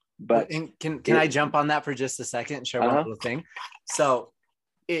 But can I jump on that for just a second and share one little thing? So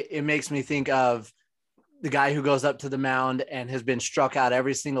it makes me think of the guy who goes up to the mound and has been struck out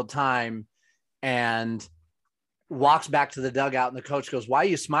every single time and walks back to the dugout, and the coach goes, "Why are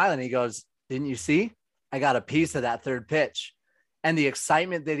you smiling?" He goes, "Didn't you see? I got a piece of that third pitch." And the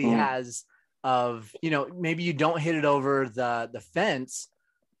excitement that he has of, maybe you don't hit it over the fence,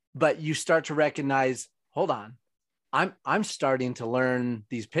 but you start to recognize, hold on, I'm starting to learn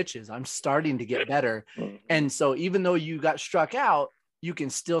these pitches. I'm starting to get better. And so even though you got struck out, you can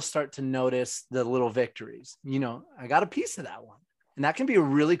still start to notice the little victories. I got a piece of that one. And that can be a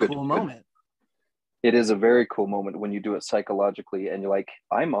really cool moment. It is a very cool moment when you do it psychologically and you're like,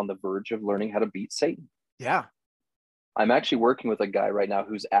 I'm on the verge of learning how to beat Satan. Yeah. I'm actually working with a guy right now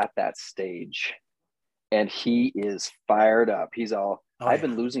who's at that stage and he is fired up. He's all, I've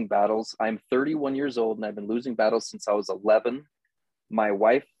been losing battles. I'm 31 years old and I've been losing battles since I was 11. My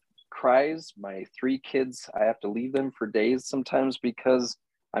wife cries. My 3 kids, I have to leave them for days sometimes because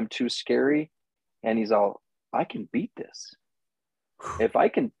I'm too scary. And he's all, I can beat this. If I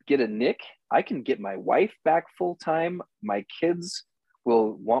can get a nick, I can get my wife back full time. My kids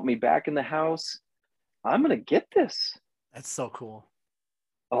will want me back in the house. I'm going to get this. That's so cool.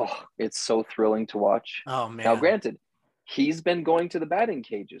 Oh, it's so thrilling to watch. Oh, man. Now, granted, he's been going to the batting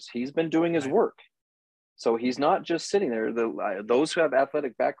cages. He's been doing his work. So he's not just sitting there. Those who have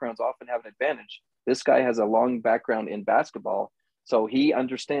athletic backgrounds often have an advantage. This guy has a long background in basketball. So he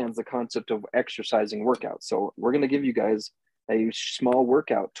understands the concept of exercising workouts. So we're going to give you guys a small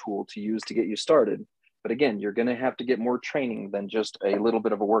workout tool to use to get you started. But again, you're going to have to get more training than just a little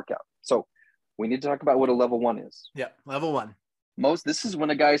bit of a workout. So we need to talk about what a level 1 is. Yeah, level 1. This is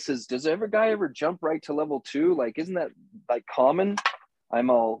when a guy says, does every guy ever jump right to level 2? Like, isn't that like common? I'm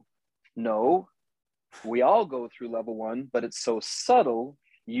all, no, we all go through level 1, but it's so subtle,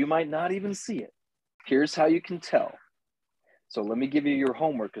 you might not even see it. Here's how you can tell. So let me give you your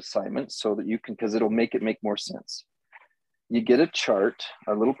homework assignment so that you can, because it'll make more sense. You get a chart,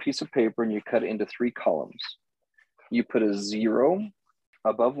 a little piece of paper, and you cut it into 3 columns. You put a 0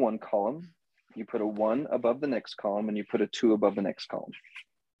 above one column, you put a 1 above the next column, and you put a 2 above the next column.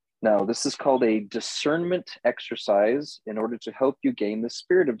 Now, this is called a discernment exercise in order to help you gain the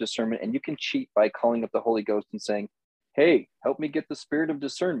spirit of discernment. And you can cheat by calling up the Holy Ghost and saying, hey, help me get the spirit of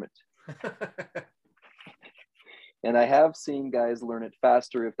discernment. And I have seen guys learn it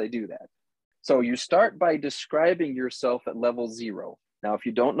faster if they do that. So you start by describing yourself at level 0. Now, if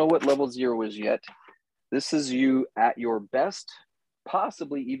you don't know what level 0 is yet, this is you at your best,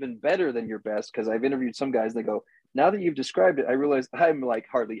 possibly even better than your best, because I've interviewed some guys, they go, now that you've described it, I realize I'm like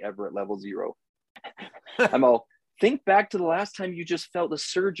hardly ever at level 0. I'm all, think back to the last time you just felt a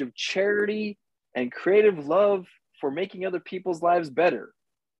surge of charity and creative love for making other people's lives better.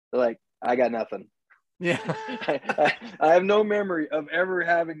 They're like, I got nothing. Yeah. I have no memory of ever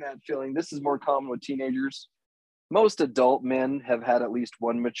having that feeling. This is more common with teenagers. Most adult men have had at least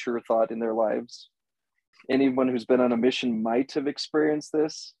one mature thought in their lives. Anyone who's been on a mission might have experienced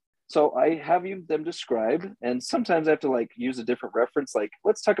this. So I have them describe, and sometimes I have to like use a different reference. Like,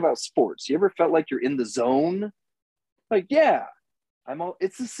 let's talk about sports. You ever felt like you're in the zone? Like, yeah,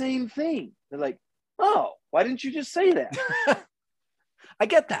 it's the same thing. They're like, oh, why didn't you just say that? I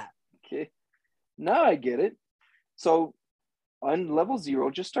get that. Okay. Now I get it. So on level 0,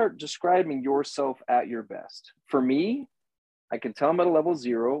 just start describing yourself at your best. For me, I can tell I'm at a level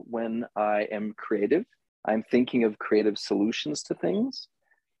 0 when I am creative. I'm thinking of creative solutions to things.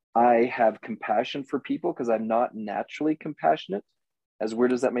 I have compassion for people because I'm not naturally compassionate, as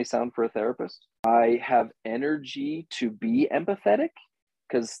weird as that may sound for a therapist. I have energy to be empathetic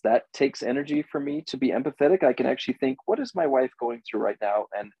because that takes energy for me to be empathetic. I can actually think, what is my wife going through right now?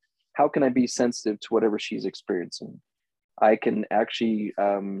 And how can I be sensitive to whatever she's experiencing? I can actually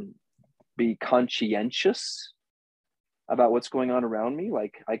be conscientious about what's going on around me.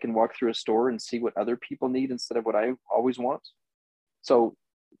 Like I can walk through a store and see what other people need instead of what I always want. So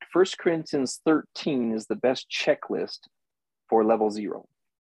 1 Corinthians 13 is the best checklist for level 0.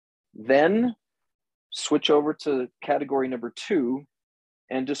 Then switch over to category number 2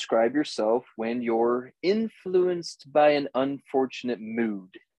 and describe yourself when you're influenced by an unfortunate mood.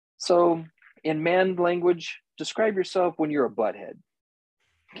 So in man language, describe yourself when you're a butthead.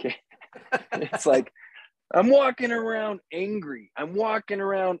 Okay. It's like, I'm walking around angry. I'm walking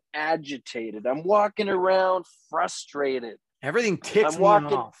around agitated. I'm walking around frustrated. Everything ticks me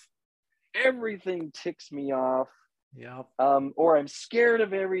off. Everything ticks me off. Yep. Or I'm scared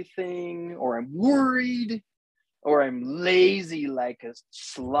of everything, or I'm worried, or I'm lazy like a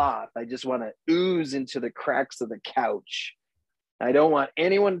sloth. I just want to ooze into the cracks of the couch. I don't want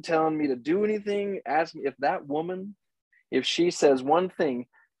anyone telling me to do anything. Ask me if that woman, if she says one thing,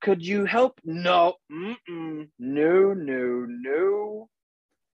 could you help? No, no. All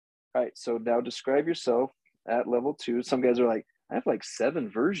right, so now describe yourself at level 2. Some guys are like, I have like 7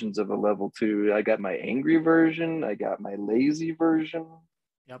 versions of a level 2. I got my angry version. I got my lazy version.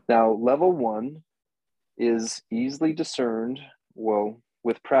 Yep. Now, level 1 is easily discerned, well,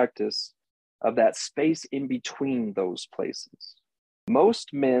 with practice, of that space in between those places.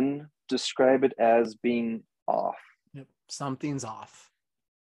 Most men describe it as being off. Yep. Something's off.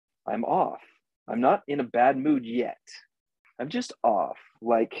 I'm off. I'm not in a bad mood yet. I'm just off.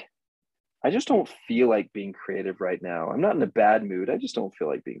 Like, I just don't feel like being creative right now. I'm not in a bad mood. I just don't feel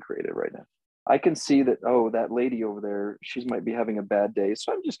like being creative right now. I can see that, oh, that lady over there, she might be having a bad day.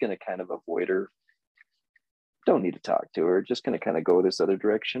 So I'm just going to kind of avoid her. Don't need to talk to her. Just going to kind of go this other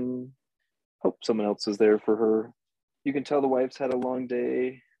direction. Hope someone else is there for her. You can tell the wife's had a long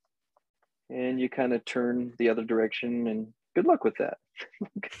day and you kind of turn the other direction, and good luck with that.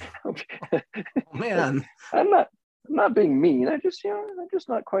 Oh, man. I'm not being mean. I'm just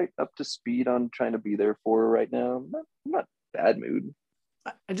not quite up to speed on trying to be there for her right now. I'm not bad mood.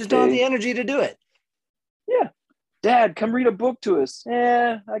 I just don't have the energy to do it. Yeah. Dad, come read a book to us.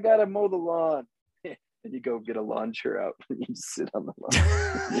 I gotta mow the lawn. And you go get a lawn chair out and you just sit on the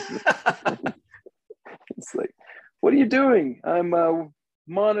lawn. It's like, what are you doing? I'm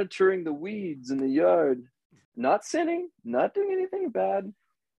monitoring the weeds in the yard. Not sinning, not doing anything bad.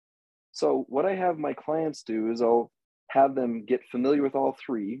 So what I have my clients do is I'll have them get familiar with all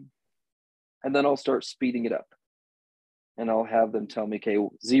 3, and then I'll start speeding it up. And I'll have them tell me, okay,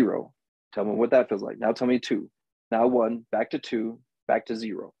 0. Tell me what that feels like. Now tell me 2. Now 1, back to 2, back to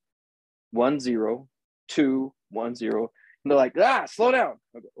 0. 1, 0, 2, 1, 0. And they're like, slow down.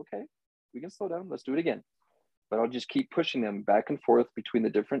 I go, okay, we can slow down. Let's do it again. But I'll just keep pushing them back and forth between the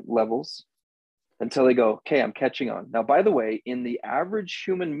different levels until they go, okay, I'm catching on. Now, by the way, in the average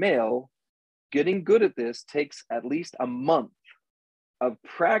human male, getting good at this takes at least a month of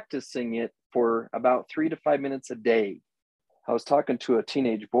practicing it for about 3 to 5 minutes a day. I was talking to a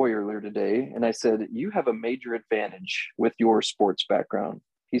teenage boy earlier today, and I said, you have a major advantage with your sports background.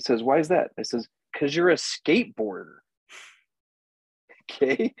 He says, why is that? I says, because you're a skateboarder.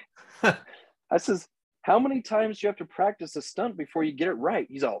 Okay. I says, how many times do you have to practice a stunt before you get it right?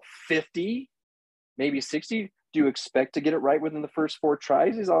 He's all 50, maybe 60. Do you expect to get it right within the first 4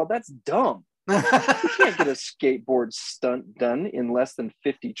 tries? He's all, that's dumb. You can't get a skateboard stunt done in less than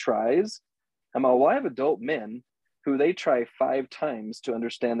 50 tries. I'm all, well, I have adult men who they try 5 times to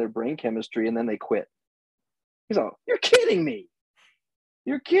understand their brain chemistry and then they quit. He's all, you're kidding me.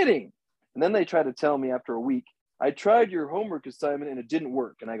 You're kidding. And then they try to tell me after a week, I tried your homework assignment and it didn't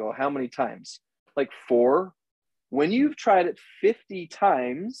work. And I go, how many times? Like 4. When you've tried it 50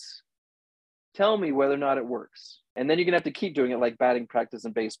 times, tell me whether or not it works. And then you're going to have to keep doing it like batting practice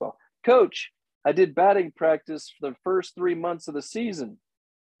in baseball. Coach, I did batting practice for the first 3 months of the season.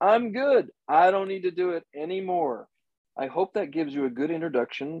 I'm good. I don't need to do it anymore. I hope that gives you a good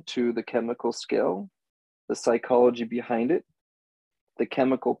introduction to the chemical scale, the psychology behind it, the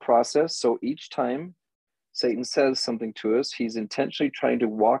chemical process. So each time Satan says something to us, he's intentionally trying to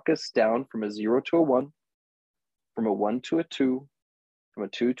walk us down from a 0 to a 1, from a 1 to a 2, from a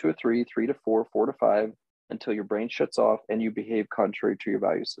 2 to a 3, 3 to 4, 4 to 5, until your brain shuts off and you behave contrary to your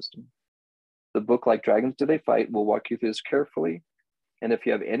value system. The book, Like Dragons Do They Fight, will walk you through this carefully. And if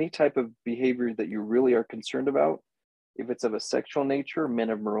you have any type of behavior that you really are concerned about, if it's of a sexual nature, Men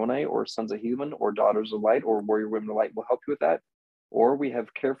of Moroni or Sons of Heman or Daughters of Light or Warrior Women of Light will help you with that. Or we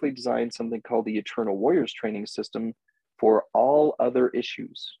have carefully designed something called the Eternal Warriors Training System for all other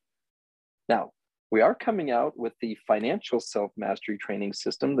issues. Now, we are coming out with the Financial Self-Mastery Training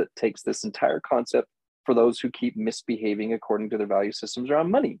System that takes this entire concept for those who keep misbehaving according to their value systems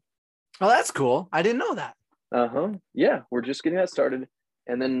around money. Oh, that's cool. I didn't know that. Yeah, we're just getting that started.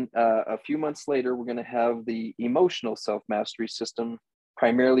 And then a few months later, we're going to have the emotional self mastery system,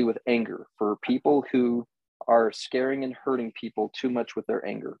 primarily with anger for people who are scaring and hurting people too much with their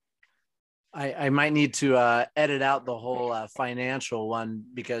anger. I might need to edit out the whole financial one,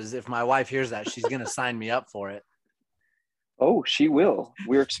 because if my wife hears that, she's going to sign me up for it. Oh, she will.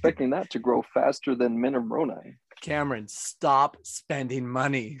 We're expecting that to grow faster than Moroni. Cameron, stop spending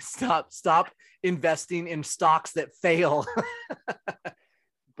money. Stop investing in stocks that fail.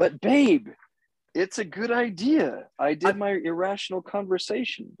 But babe, it's a good idea. I did my irrational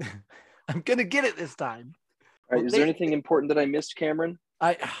conversation. I'm going to get it this time. All right, is there anything important that I missed, Cameron?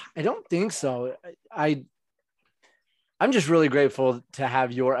 I don't think so. I'm just really grateful to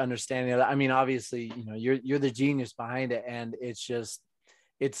have your understanding of that. I mean, obviously, you know, you're the genius behind it, and it's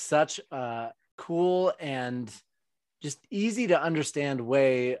such a cool and just easy to understand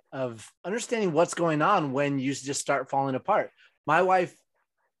way of understanding what's going on when you just start falling apart. My wife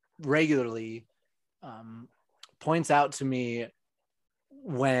regularly points out to me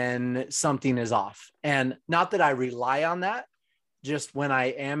when something is off, and not that I rely on that. Just when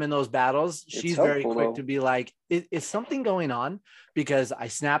I am in those battles, she's very quick to be like, is something going on? Because I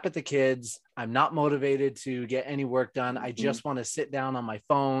snap at the kids. I'm not motivated to get any work done. I just want to sit down on my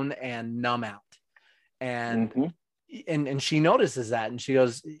phone and numb out. And and she notices that, and she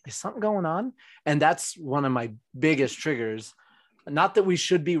goes, is something going on? And that's one of my biggest triggers. Not that we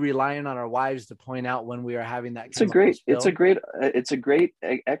should be relying on our wives to point out when we are having that. It's a great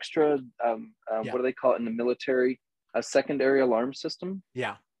extra, what do they call it in the military? A secondary alarm system.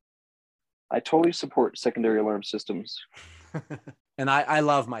 Yeah. I totally support secondary alarm systems. And I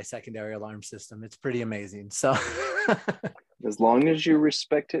love my secondary alarm system. It's pretty amazing. So as long as you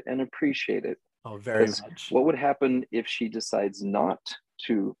respect it and appreciate it. Oh, very much. What would happen if she decides not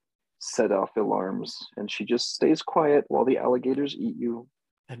to set off alarms and she just stays quiet while the alligators eat you?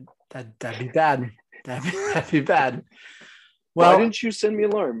 That'd be bad. That'd be bad. Well, why didn't you send me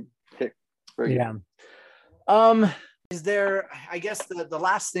an alarm? Okay. Yeah. Is there, I guess the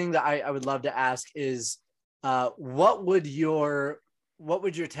last thing that I would love to ask is, what would your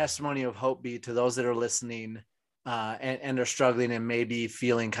testimony of hope be to those that are listening and are struggling and maybe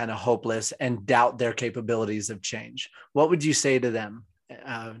feeling kind of hopeless and doubt their capabilities of change? What would you say to them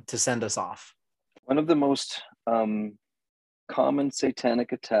to send us off? One of the most common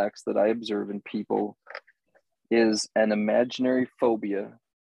satanic attacks that I observe in people is an imaginary phobia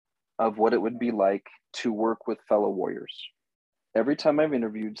of what it would be like to work with fellow warriors. Every time I've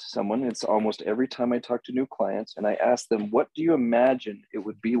interviewed someone, it's almost every time I talk to new clients, and I ask them, what do you imagine it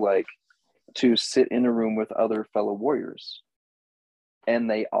would be like to sit in a room with other fellow warriors? And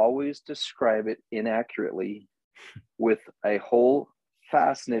they always describe it inaccurately with a whole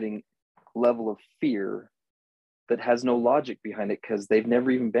fascinating level of fear that has no logic behind it because they've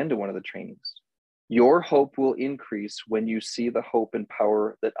never even been to one of the trainings. Your hope will increase when you see the hope and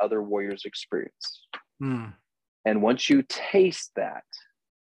power that other warriors experience. And once you taste that,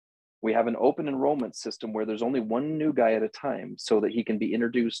 we have an open enrollment system where there's only one new guy at a time so that he can be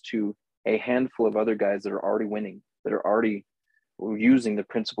introduced to a handful of other guys that are already winning, that are already using the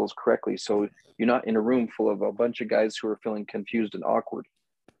principles correctly. So you're not in a room full of a bunch of guys who are feeling confused and awkward.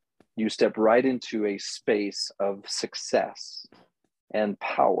 You step right into a space of success and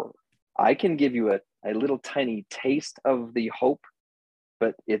power. I can give you a little tiny taste of the hope,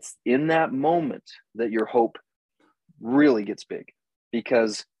 but it's in that moment that your hope really gets big,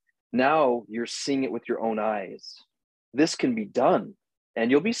 because now you're seeing it with your own eyes. This can be done. And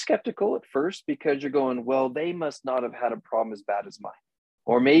you'll be skeptical at first because you're going, well, they must not have had a problem as bad as mine.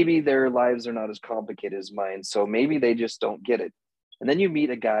 Or maybe their lives are not as complicated as mine. So maybe they just don't get it. And then you meet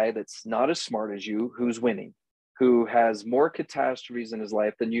a guy that's not as smart as you, who's winning, who has more catastrophes in his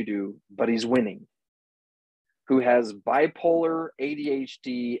life than you do, but he's winning, who has bipolar,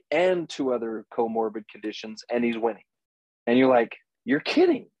 ADHD, and 2 other comorbid conditions, and he's winning. And you're like, you're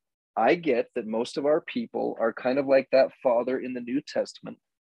kidding. I get that most of our people are kind of like that father in the New Testament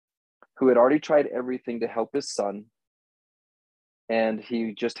who had already tried everything to help his son, and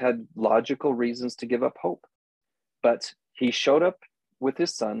he just had logical reasons to give up hope. But he showed up with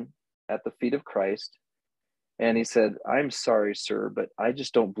his son at the feet of Christ, and he said, I'm sorry, sir, but I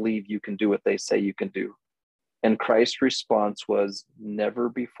just don't believe you can do what they say you can do. And Christ's response was, never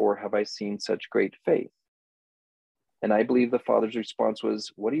before have I seen such great faith. And I believe the father's response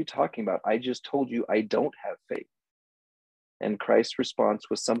was, what are you talking about? I just told you I don't have faith. And Christ's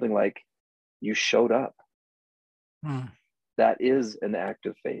response was something like, you showed up. That is an act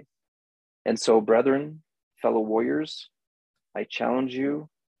of faith. And so, brethren, fellow warriors, I challenge you,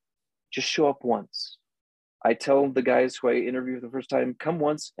 just show up once. I tell the guys who I interview for the first time, come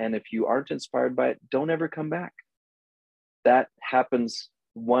once, and if you aren't inspired by it, don't ever come back. That happens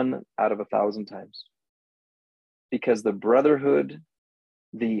 1 out of 1,000 times. Because the brotherhood,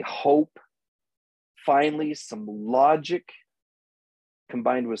 the hope, finally some logic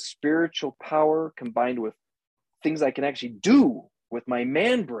combined with spiritual power, combined with things I can actually do with my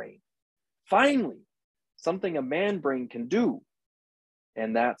man brain. Finally, something a man brain can do.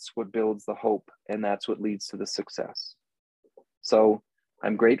 And that's what builds the hope, and that's what leads to the success. So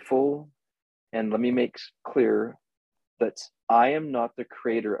I'm grateful, and let me make clear that I am not the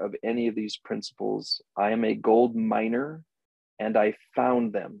creator of any of these principles. I am a gold miner, and I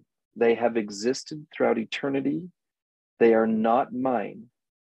found them. They have existed throughout eternity. They are not mine.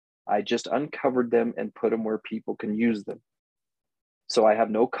 I just uncovered them and put them where people can use them. So I have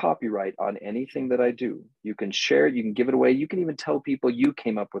no copyright on anything that I do. You can share it, you can give it away. You can even tell people you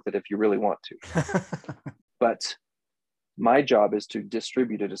came up with it if you really want to. But my job is to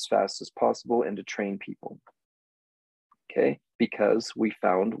distribute it as fast as possible and to train people. Okay? Because we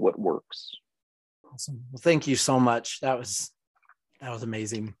found what works. Awesome. Well, thank you so much. That was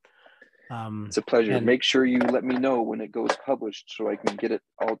amazing. It's a pleasure. And make sure you let me know when it goes published so I can get it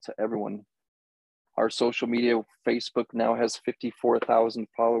all to everyone. Our social media, Facebook now has 54,000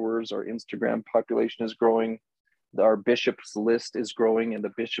 followers. Our Instagram population is growing. Our bishops list is growing, and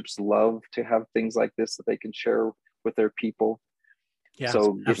the bishops love to have things like this that they can share with their people. Yeah,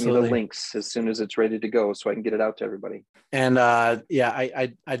 so give me the links as soon as it's ready to go so I can get it out to everybody. And I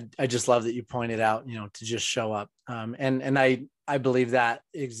just love that you pointed out, to just show up. And I believe that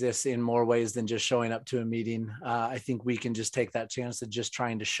exists in more ways than just showing up to a meeting. I think we can just take that chance to just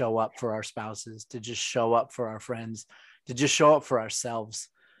trying to show up for our spouses, to just show up for our friends, to just show up for ourselves.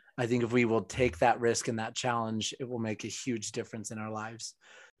 I think if we will take that risk and that challenge, it will make a huge difference in our lives.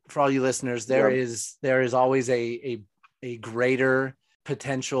 For all you listeners, there is always a greater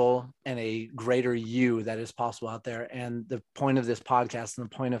potential and a greater you that is possible out there. And the point of this podcast and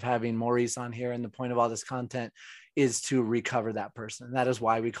the point of having Maurice on here and the point of all this content is to recover that person. That is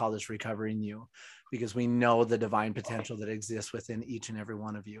why we call this Recovering You, because we know the divine potential that exists within each and every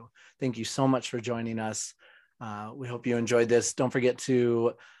one of you. Thank you so much for joining us. We hope you enjoyed this. Don't forget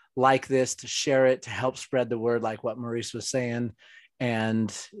to like this, to share it, to help spread the word, like what Maurice was saying.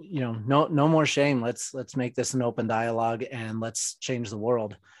 And, no more shame. Let's make this an open dialogue and let's change the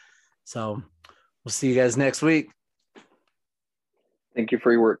world. So we'll see you guys next week. Thank you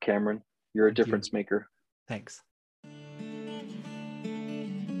for your work, Cameron. You're a difference maker. Thanks.